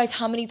can't tell you guys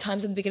how many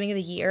times at the beginning of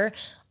the year,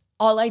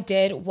 all I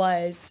did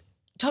was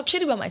talk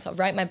shit about myself,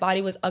 right? My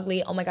body was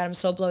ugly. Oh my God, I'm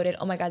so bloated.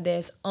 Oh my God,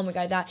 this. Oh my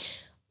God, that.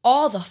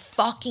 All the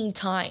fucking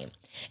time.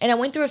 And I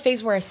went through a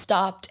phase where I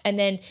stopped, and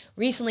then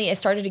recently it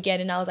started again,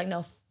 and I was like,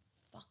 no,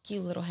 fuck you,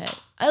 little head.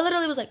 I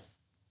literally was like,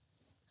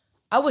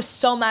 I was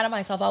so mad at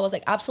myself. I was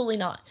like, absolutely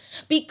not.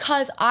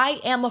 Because I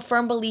am a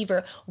firm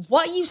believer.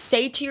 What you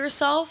say to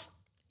yourself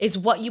is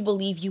what you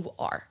believe you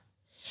are.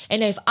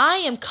 And if I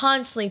am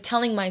constantly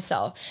telling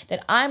myself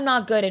that I'm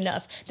not good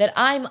enough, that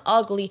I'm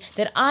ugly,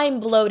 that I'm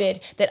bloated,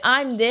 that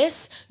I'm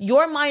this,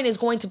 your mind is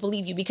going to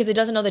believe you because it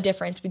doesn't know the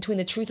difference between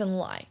the truth and the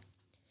lie.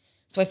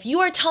 So if you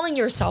are telling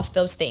yourself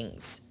those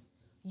things,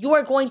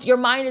 your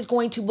mind is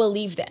going to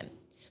believe them.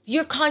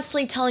 You're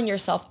constantly telling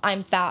yourself,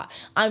 I'm fat,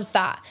 I'm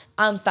fat,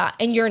 I'm fat,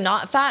 and you're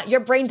not fat,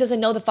 your brain doesn't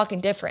know the fucking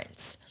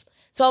difference.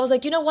 So I was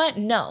like, you know what?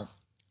 No,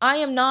 I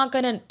am not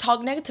going to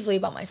talk negatively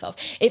about myself.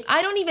 If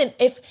I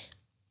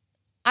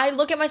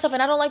look at myself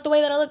and I don't like the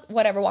way that I look,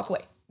 whatever, walk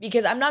away.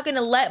 Because I'm not going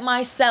to let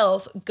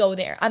myself go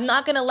there. I'm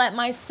not going to let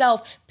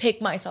myself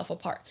pick myself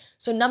apart.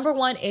 So number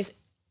 1 is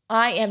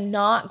I am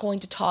not going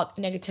to talk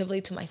negatively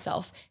to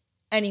myself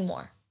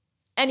anymore.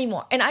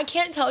 And I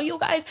can't tell you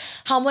guys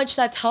how much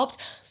that's helped.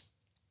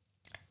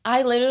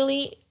 I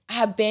literally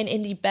have been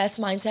in the best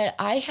mindset.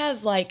 I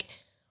have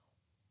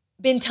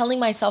been telling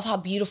myself how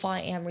beautiful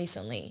I am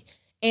recently.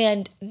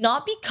 And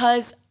not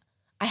because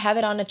I have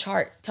it on a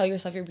chart, tell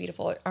yourself you're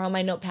beautiful, or on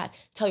my notepad,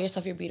 tell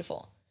yourself you're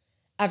beautiful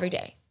every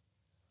day.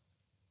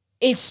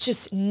 It's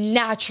just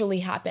naturally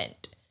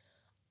happened.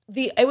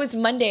 It was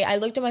Monday. I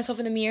looked at myself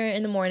in the mirror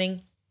in the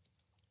morning,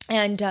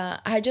 and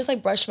I had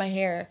just brushed my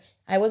hair.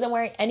 I wasn't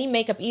wearing any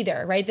makeup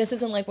either, right? This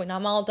isn't when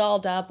I'm all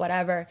dolled up,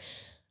 whatever.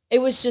 It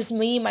was just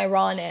me, my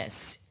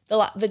rawness.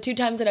 The 2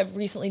 times that I've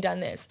recently done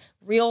this,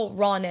 real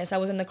rawness. I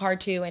was in the car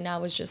too, and I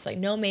was just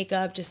no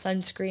makeup, just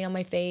sunscreen on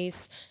my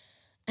face.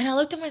 And I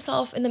looked at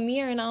myself in the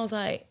mirror and I was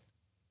like,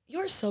 you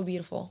are so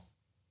beautiful.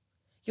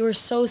 You are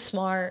so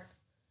smart.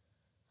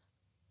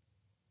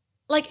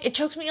 It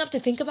chokes me up to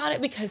think about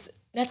it because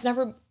that's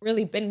never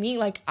really been me.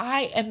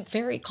 I am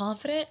very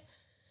confident,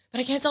 but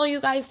I can't tell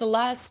you guys the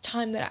last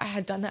time that I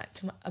had done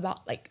that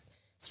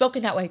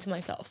spoken that way to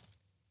myself.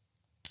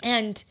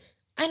 And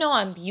I know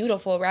I'm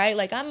beautiful, right?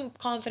 I'm a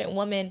confident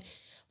woman,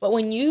 but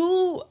when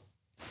you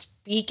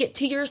speak it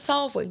to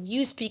yourself,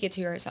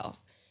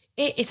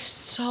 it is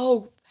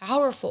so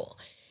powerful.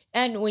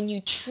 And when you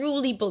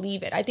truly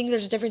believe it, I think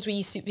there's a difference when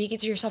you speak it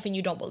to yourself and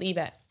you don't believe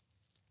it.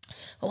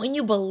 But when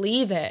you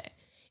believe it,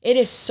 it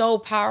is so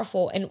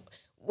powerful. And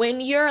when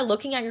you're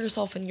looking at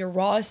yourself in your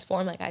rawest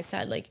form, like I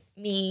said,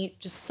 me,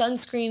 just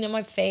sunscreen in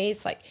my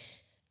face,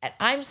 and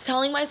I'm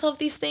telling myself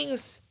these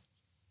things,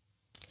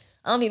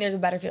 I don't think there's a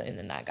better feeling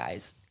than that,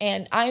 guys.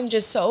 And I'm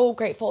just so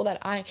grateful that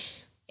I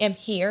am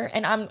here.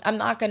 And I'm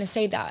not going to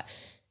say that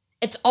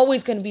it's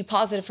always going to be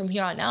positive from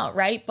here on out,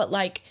 right?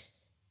 But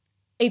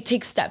it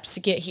takes steps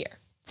to get here.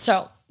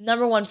 So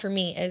number 1 for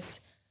me is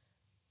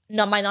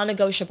my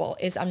non-negotiable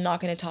is I'm not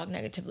going to talk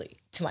negatively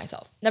to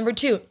myself. Number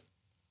 2,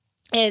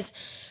 is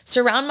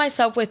surround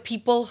myself with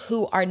people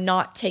who are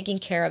not taking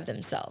care of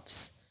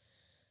themselves.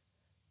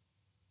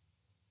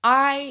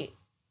 I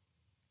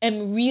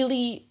am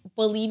really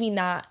believing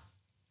that.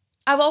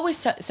 I've always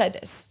said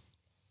this.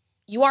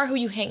 You are who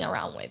you hang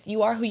around with.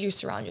 You are who you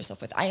surround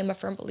yourself with. I am a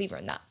firm believer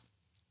in that.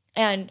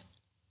 And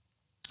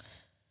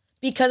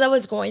because I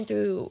was going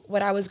through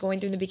what I was going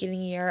through in the beginning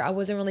of the year, I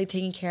wasn't really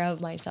taking care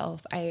of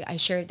myself. I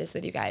shared this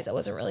with you guys. I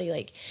wasn't really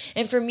like,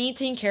 and for me,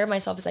 taking care of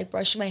myself is like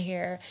brushing my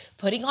hair,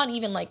 putting on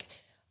even like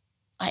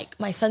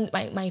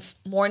my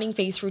morning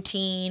face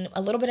routine,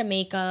 a little bit of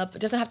makeup.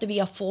 It doesn't have to be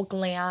a full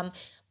glam,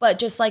 but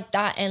just like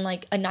that, and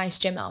like a nice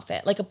gym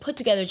outfit, like a put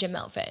together gym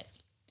outfit.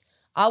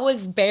 I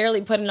was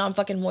barely putting on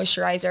fucking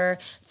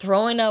moisturizer,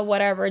 throwing a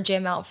whatever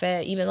gym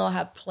outfit, even though I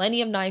have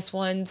plenty of nice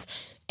ones.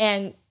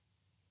 And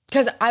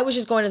because I was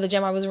just going to the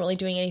gym, I wasn't really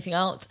doing anything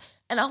else.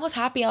 And I was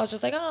happy. I was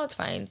just like, oh, it's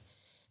fine.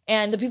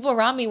 And the people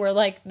around me were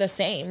like the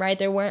same, right?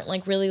 They weren't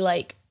like really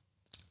like,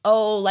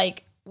 oh,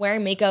 like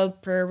wearing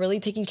makeup or really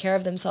taking care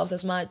of themselves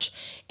as much.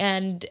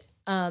 And,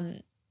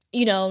 no,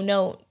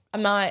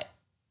 I'm not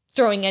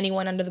throwing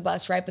anyone under the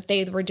bus, right? But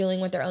they were dealing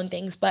with their own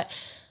things. But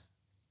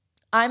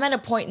I'm at a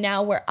point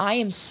now where I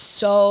am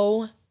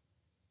so,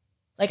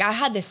 like, I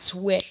had this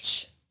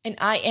switch and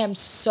I am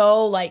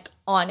so like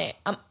on it.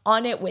 I'm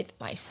on it with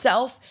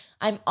myself.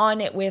 I'm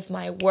on it with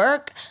my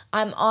work.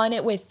 I'm on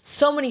it with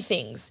so many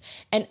things.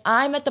 And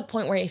I'm at the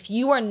point where if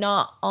you are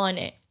not on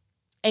it,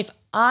 if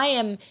I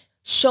am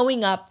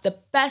showing up the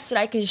best that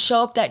I can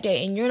show up that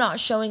day and you're not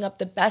showing up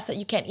the best that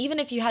you can, even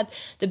if you had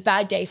the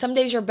bad day, some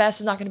days your best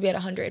is not going to be at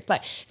 100.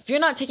 But if you're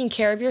not taking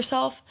care of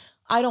yourself,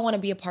 I don't want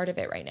to be a part of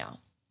it right now.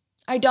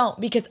 I don't,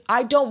 because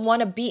I don't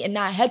want to be in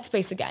that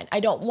headspace again. I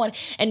don't want,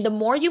 and the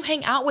more you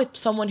hang out with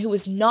someone who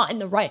is not in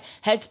the right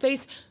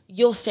headspace,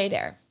 you'll stay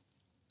there.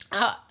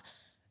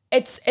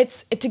 It's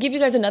to give you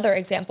guys another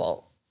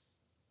example.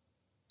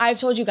 I've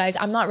told you guys,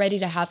 I'm not ready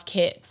to have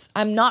kids.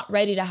 I'm not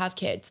ready to have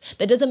kids.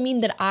 That doesn't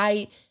mean that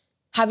I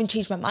haven't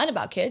changed my mind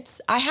about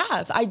kids. I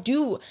have. I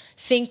do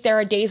think there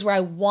are days where I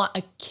want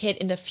a kid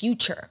in the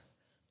future.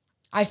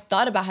 I've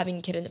thought about having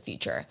a kid in the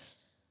future.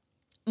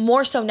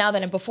 More so now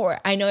than before.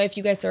 I know if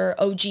you guys are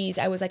OGs,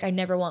 I was like, I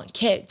never want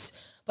kids.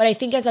 But I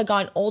think as I've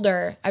gotten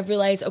older, I've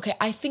realized, okay,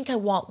 I think I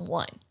want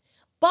one.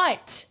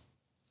 But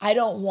I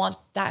don't want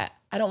that.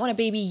 I don't want a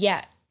baby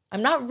yet.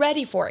 I'm not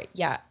ready for it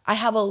yet. I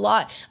have a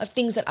lot of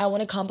things that I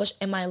want to accomplish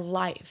in my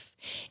life.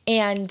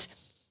 And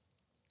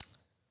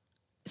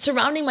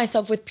surrounding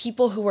myself with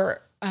people who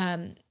were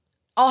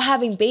all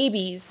having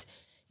babies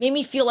made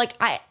me feel like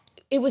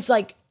it was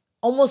like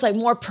almost like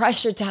more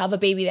pressure to have a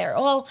baby there.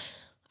 Well,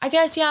 I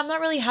guess, yeah, I'm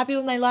not really happy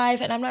with my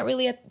life and I'm not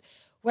really at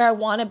where I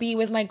want to be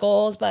with my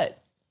goals,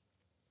 but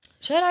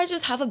should I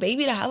just have a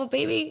baby to have a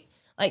baby?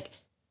 Like,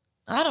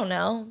 I don't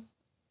know.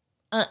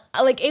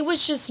 Like, it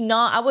was just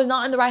not, I was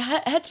not in the right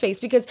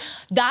headspace because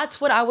that's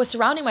what I was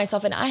surrounding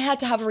myself. And I had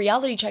to have a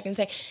reality check and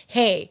say,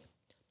 hey,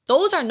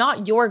 those are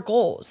not your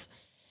goals.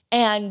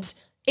 And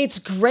it's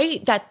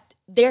great that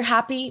they're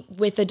happy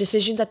with the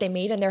decisions that they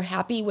made and they're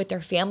happy with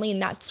their family and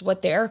that's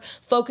what their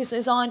focus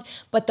is on.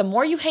 But the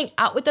more you hang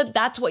out with them,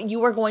 that's what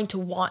you are going to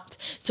want.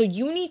 So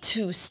you need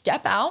to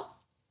step out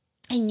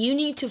and you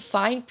need to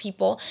find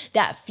people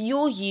that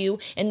fuel you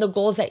in the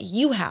goals that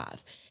you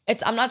have.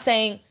 I'm not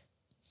saying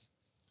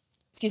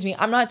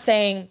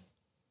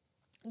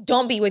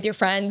don't be with your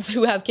friends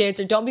who have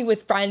kids or don't be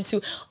with friends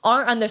who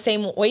aren't on the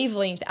same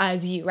wavelength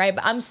as you, right?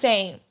 But I'm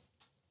saying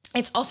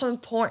it's also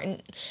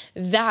important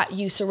that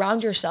you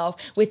surround yourself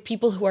with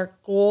people who are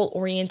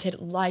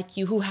goal-oriented like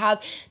you, who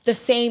have the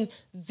same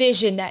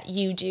vision that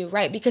you do,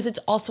 right? Because it's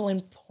also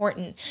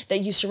important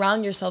that you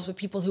surround yourself with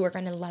people who are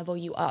going to level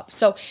you up.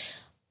 So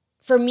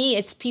for me,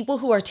 it's people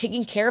who are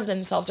taking care of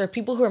themselves or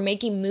people who are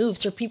making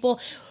moves or people,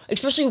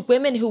 especially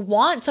women who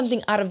want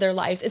something out of their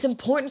lives. It's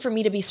important for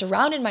me to be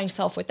surrounding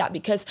myself with that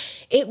because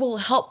it will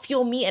help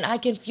fuel me and I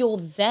can fuel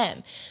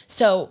them.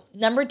 So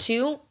number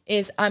 2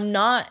 is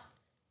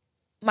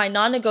my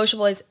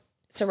non-negotiable is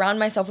surround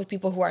myself with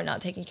people who are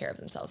not taking care of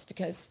themselves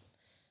because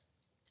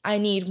I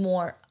need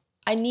more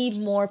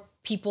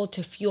people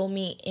to fuel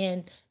me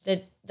in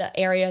the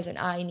areas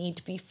that I need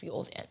to be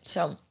fueled in.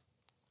 So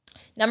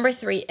number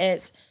 3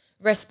 is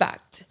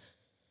respect.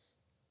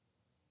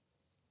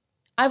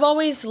 I've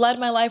always led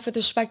my life with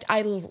respect.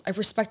 I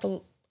respect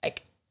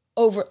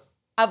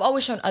I've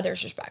always shown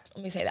others respect.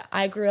 Let me say that.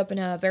 I grew up in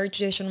a very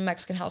traditional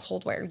Mexican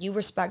household where you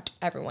respect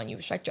everyone. You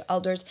respect your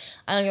elders.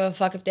 I don't give a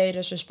fuck if they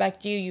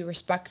disrespect you. You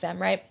respect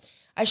them, right?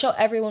 I show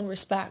everyone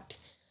respect.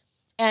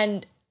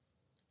 And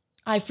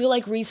I feel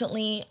like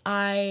recently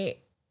I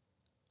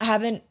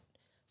haven't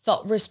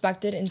felt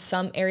respected in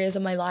some areas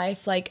of my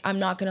life. Like, I'm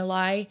not going to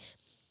lie.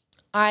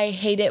 I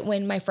hate it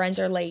when my friends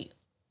are late.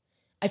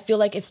 I feel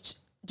like it's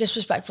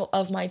disrespectful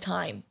of my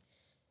time.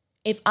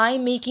 If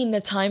I'm making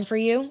the time for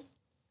you,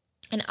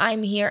 and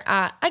I'm here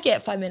I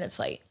get 5 minutes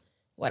late,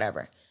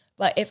 whatever.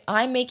 But if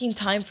I'm making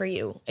time for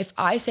you, if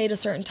I say at a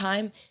certain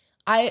time,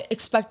 I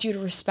expect you to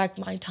respect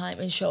my time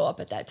and show up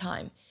at that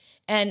time.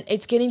 And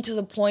it's getting to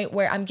the point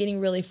where I'm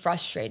getting really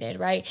frustrated,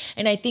 right?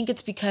 And I think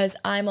it's because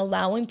I'm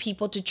allowing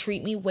people to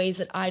treat me ways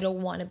that I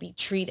don't want to be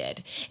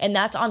treated. And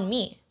that's on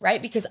me,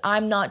 right? Because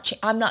I'm not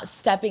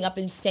stepping up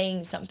and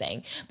saying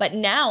something. But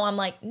now I'm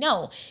like,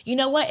 no, you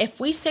know what? If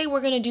we say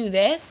we're going to do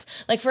this,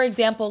 like for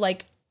example,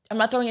 like I'm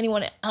not throwing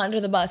anyone under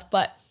the bus,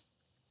 but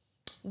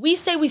we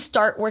say we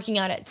start working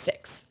out at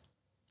 6.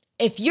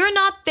 If you're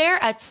not there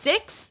at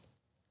 6,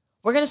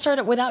 we're going to start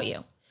it without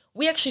you.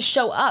 We actually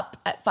show up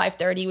at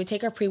 5:30. We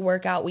take our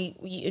pre-workout. We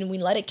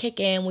let it kick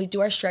in. We do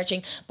our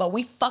stretching, but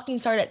we fucking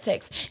start at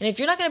 6. And if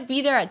you're not going to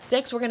be there at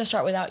 6, we're going to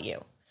start without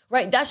you.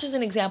 Right? That's just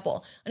an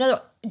example.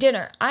 Another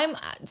dinner.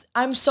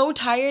 I'm so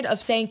tired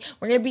of saying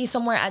we're going to be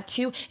somewhere at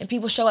 2 and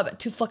people show up at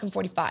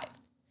 2:45.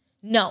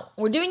 No,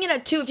 we're doing it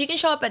at 2. If you can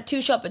show up at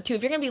 2, show up at 2.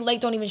 If you're going to be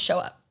late, don't even show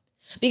up.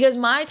 Because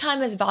my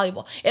time is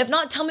valuable. If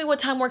not, tell me what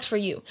time works for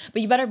you.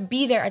 But you better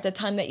be there at the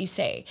time that you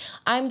say.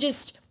 I'm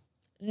just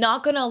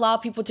not going to allow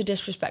people to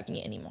disrespect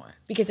me anymore.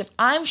 Because if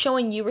I'm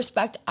showing you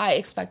respect, I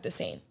expect the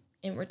same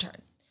in return.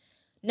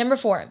 Number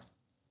 4,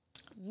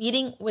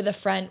 meeting with a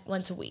friend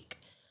once a week.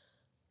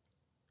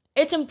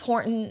 It's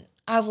important,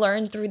 I've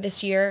learned through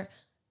this year,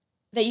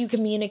 that you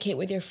communicate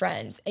with your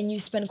friends and you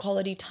spend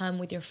quality time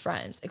with your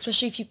friends,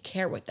 especially if you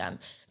care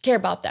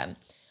about them.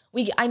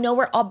 I know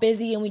we're all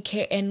busy and we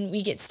care and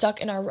we get stuck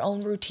in our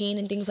own routine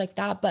and things like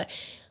that. But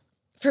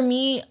for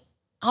me,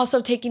 also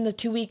taking the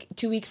 2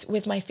 weeks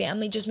with my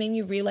family just made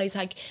me realize,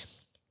 like,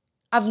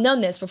 I've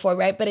known this before,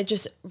 right? But it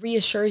just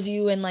reassures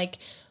you and like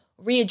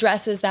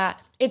readdresses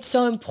that it's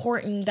so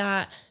important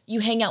that you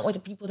hang out with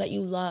the people that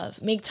you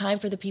love, make time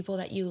for the people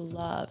that you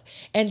love.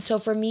 And so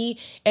for me,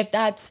 if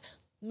that's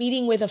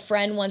meeting with a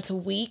friend once a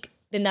week,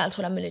 then that's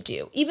what I'm going to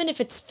do. Even if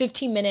it's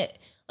 15-minute,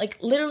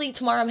 like literally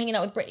tomorrow I'm hanging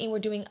out with Brittany. We're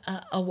doing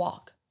a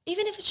walk.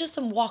 Even if it's just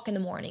a walk in the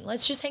morning,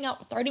 let's just hang out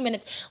for 30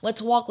 minutes.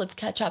 Let's walk. Let's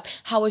catch up.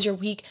 How was your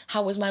week?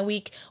 How was my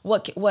week?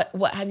 What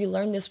have you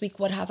learned this week?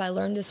 What have I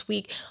learned this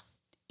week?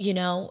 You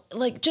know,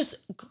 like just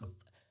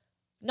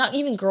not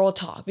even girl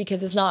talk,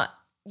 because it's not,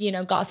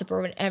 gossip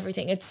or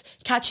everything. It's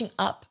catching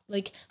up.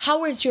 Like,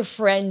 how is your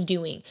friend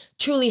doing?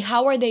 Truly,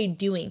 how are they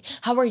doing?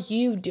 How are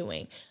you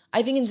doing?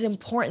 I think it's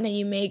important that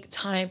you make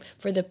time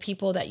for the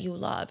people that you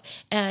love,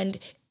 and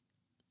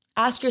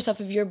ask yourself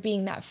if you're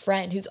being that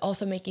friend who's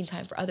also making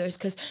time for others,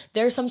 because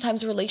there's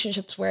sometimes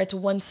relationships where it's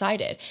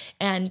one-sided,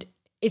 and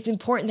it's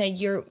important that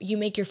you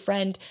make your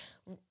friend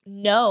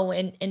know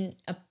and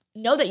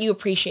know that you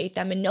appreciate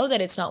them and know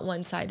that it's not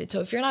one-sided. So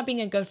if you're not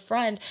being a good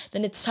friend,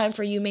 then it's time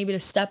for you maybe to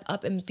step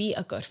up and be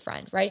a good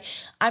friend, right?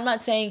 I'm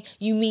not saying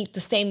you meet the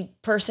same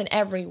person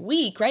every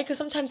week, right? Because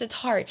sometimes it's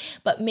hard,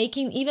 but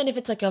even if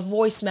it's like a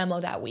voice memo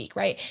that week,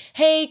 right?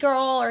 Hey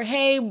girl, or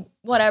hey,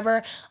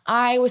 whatever,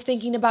 I was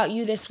thinking about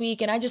you this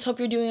week and I just hope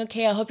you're doing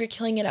okay. I hope you're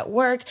killing it at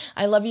work.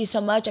 I love you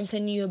so much. I'm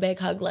sending you a big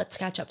hug. Let's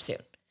catch up soon.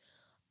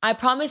 I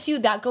promise you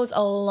that goes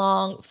a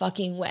long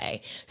fucking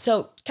way.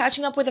 So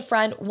catching up with a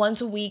friend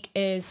once a week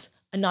is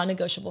a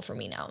non-negotiable for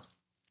me now.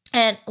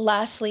 And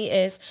lastly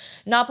is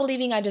not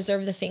believing I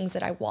deserve the things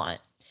that I want.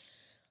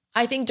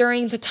 I think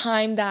during the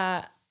time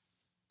that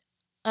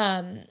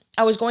I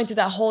was going through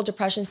that whole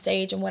depression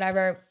stage and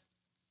whatever,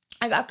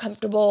 I got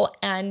comfortable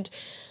and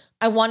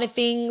I wanted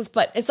things,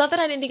 but it's not that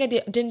I didn't think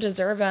I didn't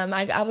deserve them.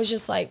 I was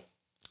just like,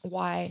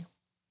 why?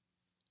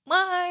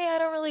 I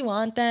don't really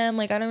want them.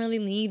 Like, I don't really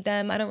need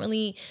them. I don't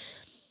really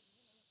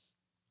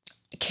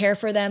care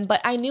for them, but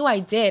I knew I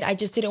did. I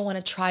just didn't want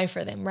to try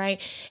for them, right?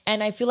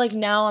 And I feel like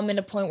now I'm in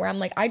a point where I'm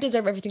like, I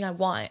deserve everything I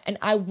want, and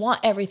I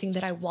want everything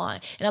that I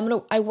want,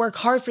 and I work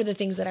hard for the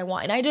things that I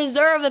want, and I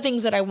deserve the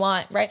things that I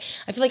want, right?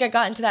 I feel like I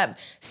got into that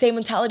same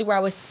mentality where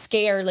I was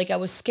scared. Like, I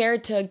was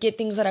scared to get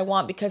things that I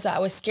want because I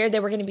was scared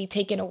they were going to be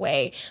taken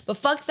away. But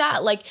fuck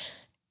that. Like,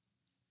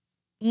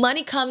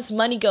 money comes,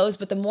 money goes,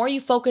 but the more you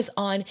focus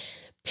on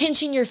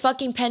pinching your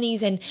fucking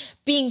pennies and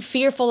being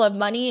fearful of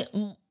money,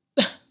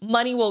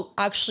 money will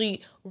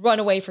actually run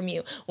away from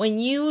you. When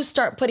you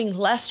start putting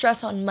less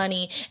stress on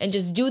money and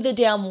just do the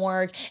damn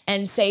work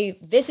and say,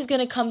 this is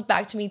going to come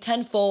back to me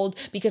tenfold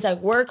because I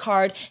work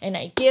hard and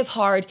I give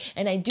hard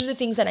and I do the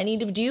things that I need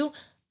to do,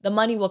 the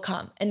money will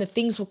come and the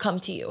things will come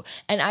to you.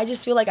 And I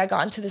just feel like I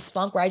got into this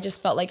funk where I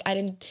just felt like I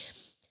didn't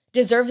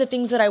deserve the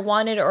things that I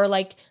wanted, or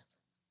like,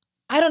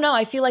 I don't know.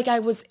 I feel like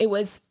it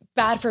was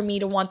bad for me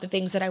to want the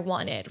things that I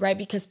wanted, right?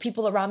 Because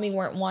people around me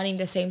weren't wanting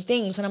the same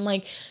things. And I'm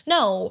like,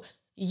 no,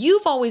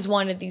 you've always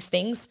wanted these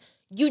things.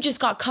 You just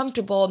got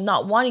comfortable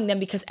not wanting them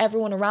because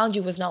everyone around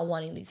you was not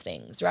wanting these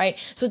things, right?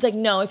 So it's like,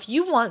 no, if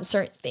you want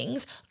certain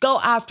things, go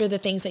after the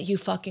things that you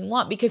fucking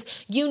want,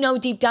 because you know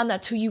deep down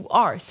that's who you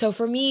are. So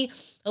for me,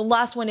 the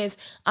last one is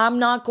I'm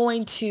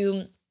going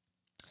to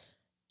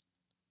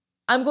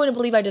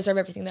believe I deserve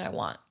everything that I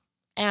want.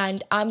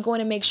 And I'm going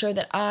to make sure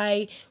that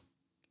I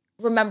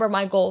remember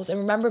my goals and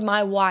remember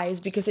my whys,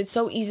 because it's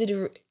so easy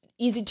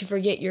to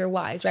forget your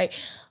whys, right?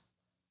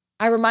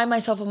 I remind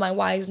myself of my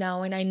whys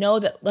now, and I know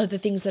that the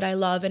things that I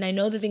love, and I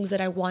know the things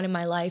that I want in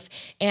my life.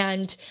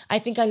 And I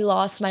think I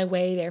lost my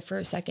way there for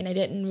a second. I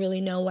didn't really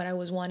know what I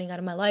was wanting out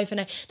of my life,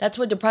 and that's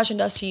what depression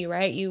does to you,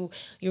 right? You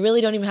really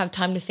don't even have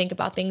time to think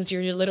about things.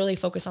 You're literally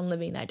focused on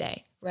living that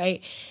day,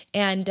 right?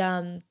 And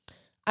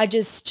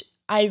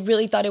I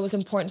really thought it was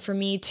important for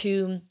me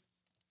to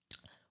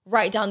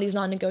write down these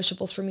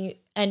non-negotiables for me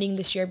ending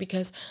this year,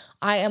 because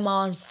I am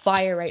on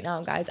fire right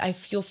now, guys. I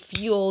feel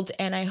fueled,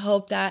 and I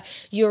hope that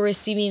you're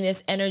receiving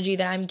this energy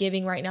that I'm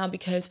giving right now,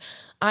 because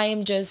I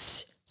am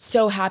just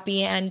so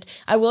happy. And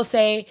I will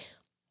say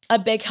a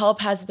big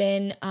help has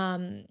been,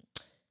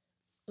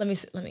 let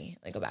me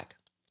go back.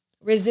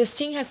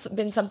 Resisting has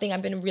been something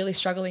I've been really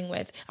struggling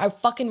with. I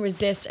fucking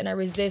resist and I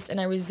resist and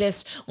I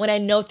resist when I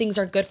know things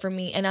are good for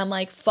me. And I'm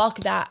like, fuck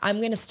that. I'm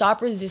going to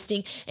stop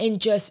resisting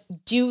and just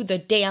do the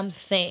damn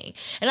thing.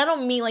 And I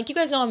don't mean, like, you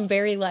guys know I'm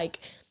very, like,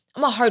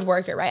 I'm a hard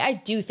worker, right? I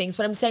do things,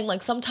 but I'm saying,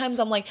 like, sometimes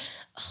I'm like,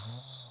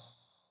 oh,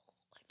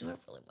 like, do I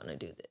really want to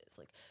do this?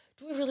 Like,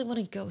 do I really want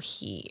to go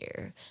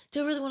here?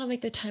 Do I really want to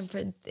make the time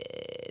for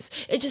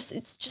this?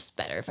 It's just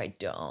better if I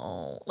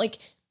don't. Like,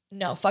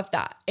 no, fuck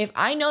that. If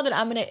I know that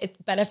I'm going to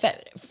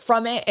benefit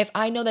from it, if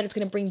I know that it's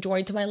going to bring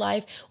joy to my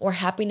life or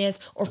happiness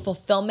or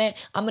fulfillment,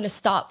 I'm going to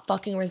stop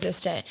fucking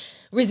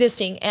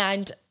resisting.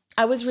 And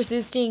I was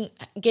resisting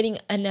getting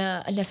an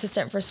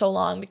assistant for so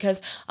long,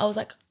 because I was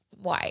like,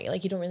 why?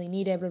 Like, you don't really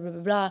need it, blah, blah,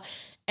 blah, blah.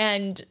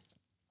 And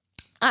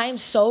I'm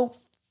so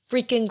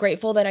freaking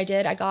grateful that I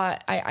did.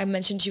 I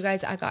mentioned to you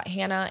guys, I got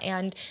Hannah,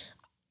 and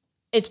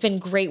it's been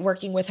great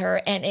working with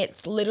her, and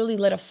it's literally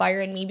lit a fire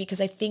in me, because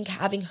I think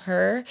having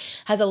her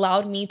has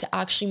allowed me to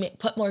actually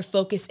put more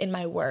focus in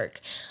my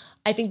work.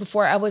 I think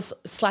before I was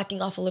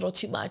slacking off a little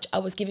too much. I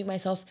was giving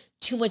myself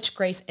too much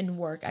grace in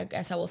work, I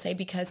guess I will say,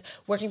 because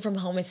working from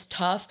home is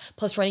tough.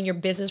 Plus running your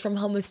business from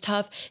home is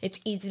tough.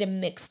 It's easy to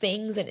mix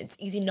things, and it's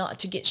easy not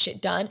to get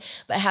shit done.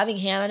 But having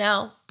Hannah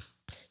now,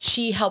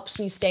 she helps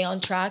me stay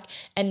on track,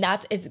 and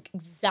that's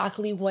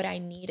exactly what I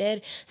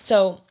needed.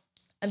 So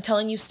I'm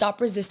telling you,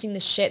 stop resisting the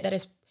shit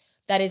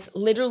that is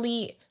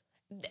literally,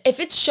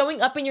 if it's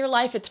showing up in your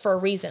life, it's for a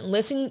reason.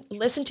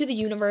 Listen to the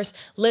universe,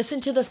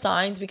 listen to the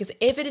signs, because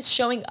if it is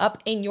showing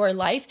up in your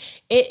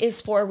life, it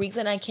is for a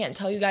reason. I can't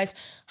tell you guys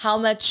how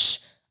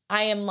much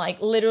I am,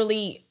 like,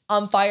 literally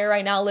on fire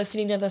right now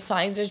listening to the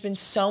signs. There's been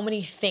so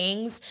many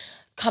things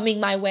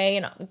coming my way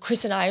and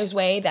Chris and I's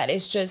way that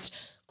is just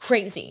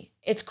crazy.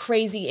 It's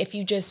crazy if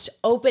you just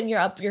open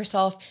up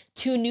yourself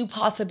to new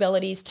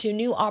possibilities, to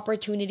new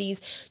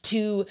opportunities,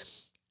 to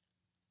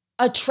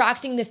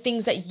attracting the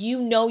things that you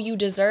know you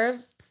deserve.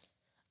 I'm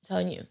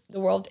telling you,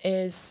 the world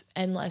is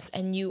endless,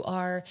 and you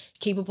are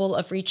capable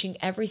of reaching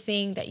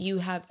everything that you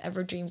have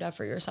ever dreamed of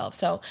for yourself.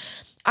 So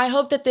I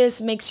hope that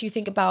this makes you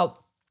think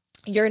about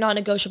your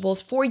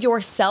non-negotiables for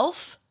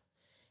yourself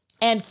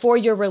and for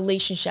your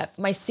relationship.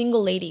 My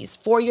single ladies,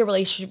 for your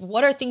relationship,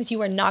 what are things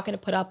you are not going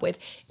to put up with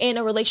in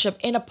a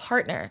relationship, in a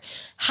partner?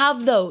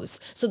 Have those,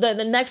 so that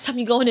the next time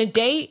you go on a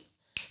date,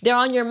 they're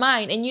on your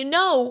mind, and you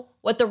know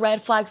what the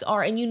red flags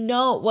are, and you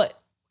know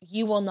what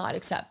you will not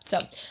accept. So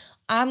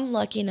I'm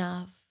lucky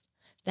enough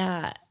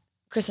that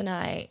Chris and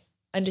I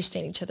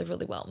understand each other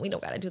really well. We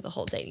don't got to do the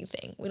whole dating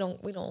thing. We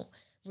don't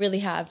really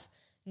have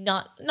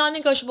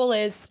non-negotiable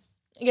is,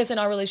 I guess in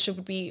our relationship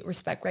would be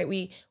respect,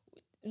 right?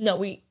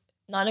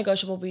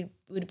 Non-negotiable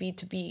would be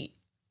to be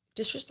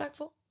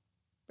disrespectful,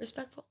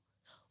 respectful,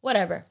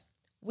 whatever.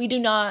 We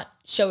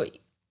show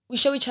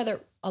each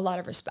other a lot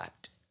of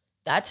respect.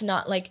 That's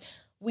not like,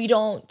 we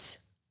don't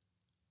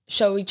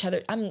show each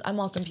other. I'm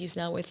all confused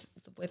now with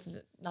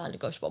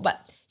non-negotiable,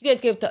 but you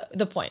guys get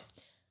the point.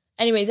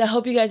 Anyways, I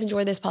hope you guys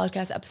enjoyed this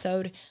podcast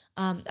episode.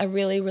 I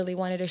really, really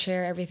wanted to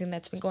share everything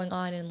that's been going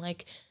on, and,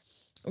 like,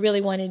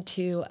 really wanted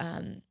to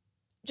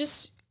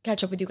just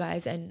catch up with you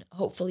guys, and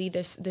hopefully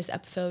this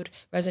episode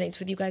resonates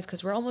with you guys,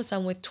 because we're almost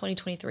done with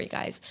 2023,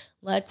 guys.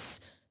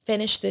 Let's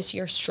finish this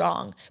year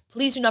strong.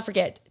 Please do not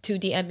forget to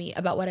DM me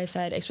about what I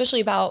said,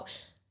 especially about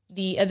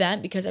the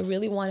event, because I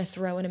really want to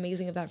throw an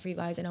amazing event for you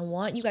guys, and I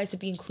want you guys to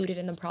be included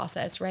in the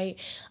process, right?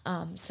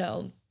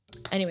 So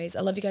anyways,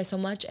 I love you guys so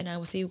much, and I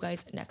will see you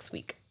guys next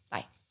week.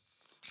 Bye.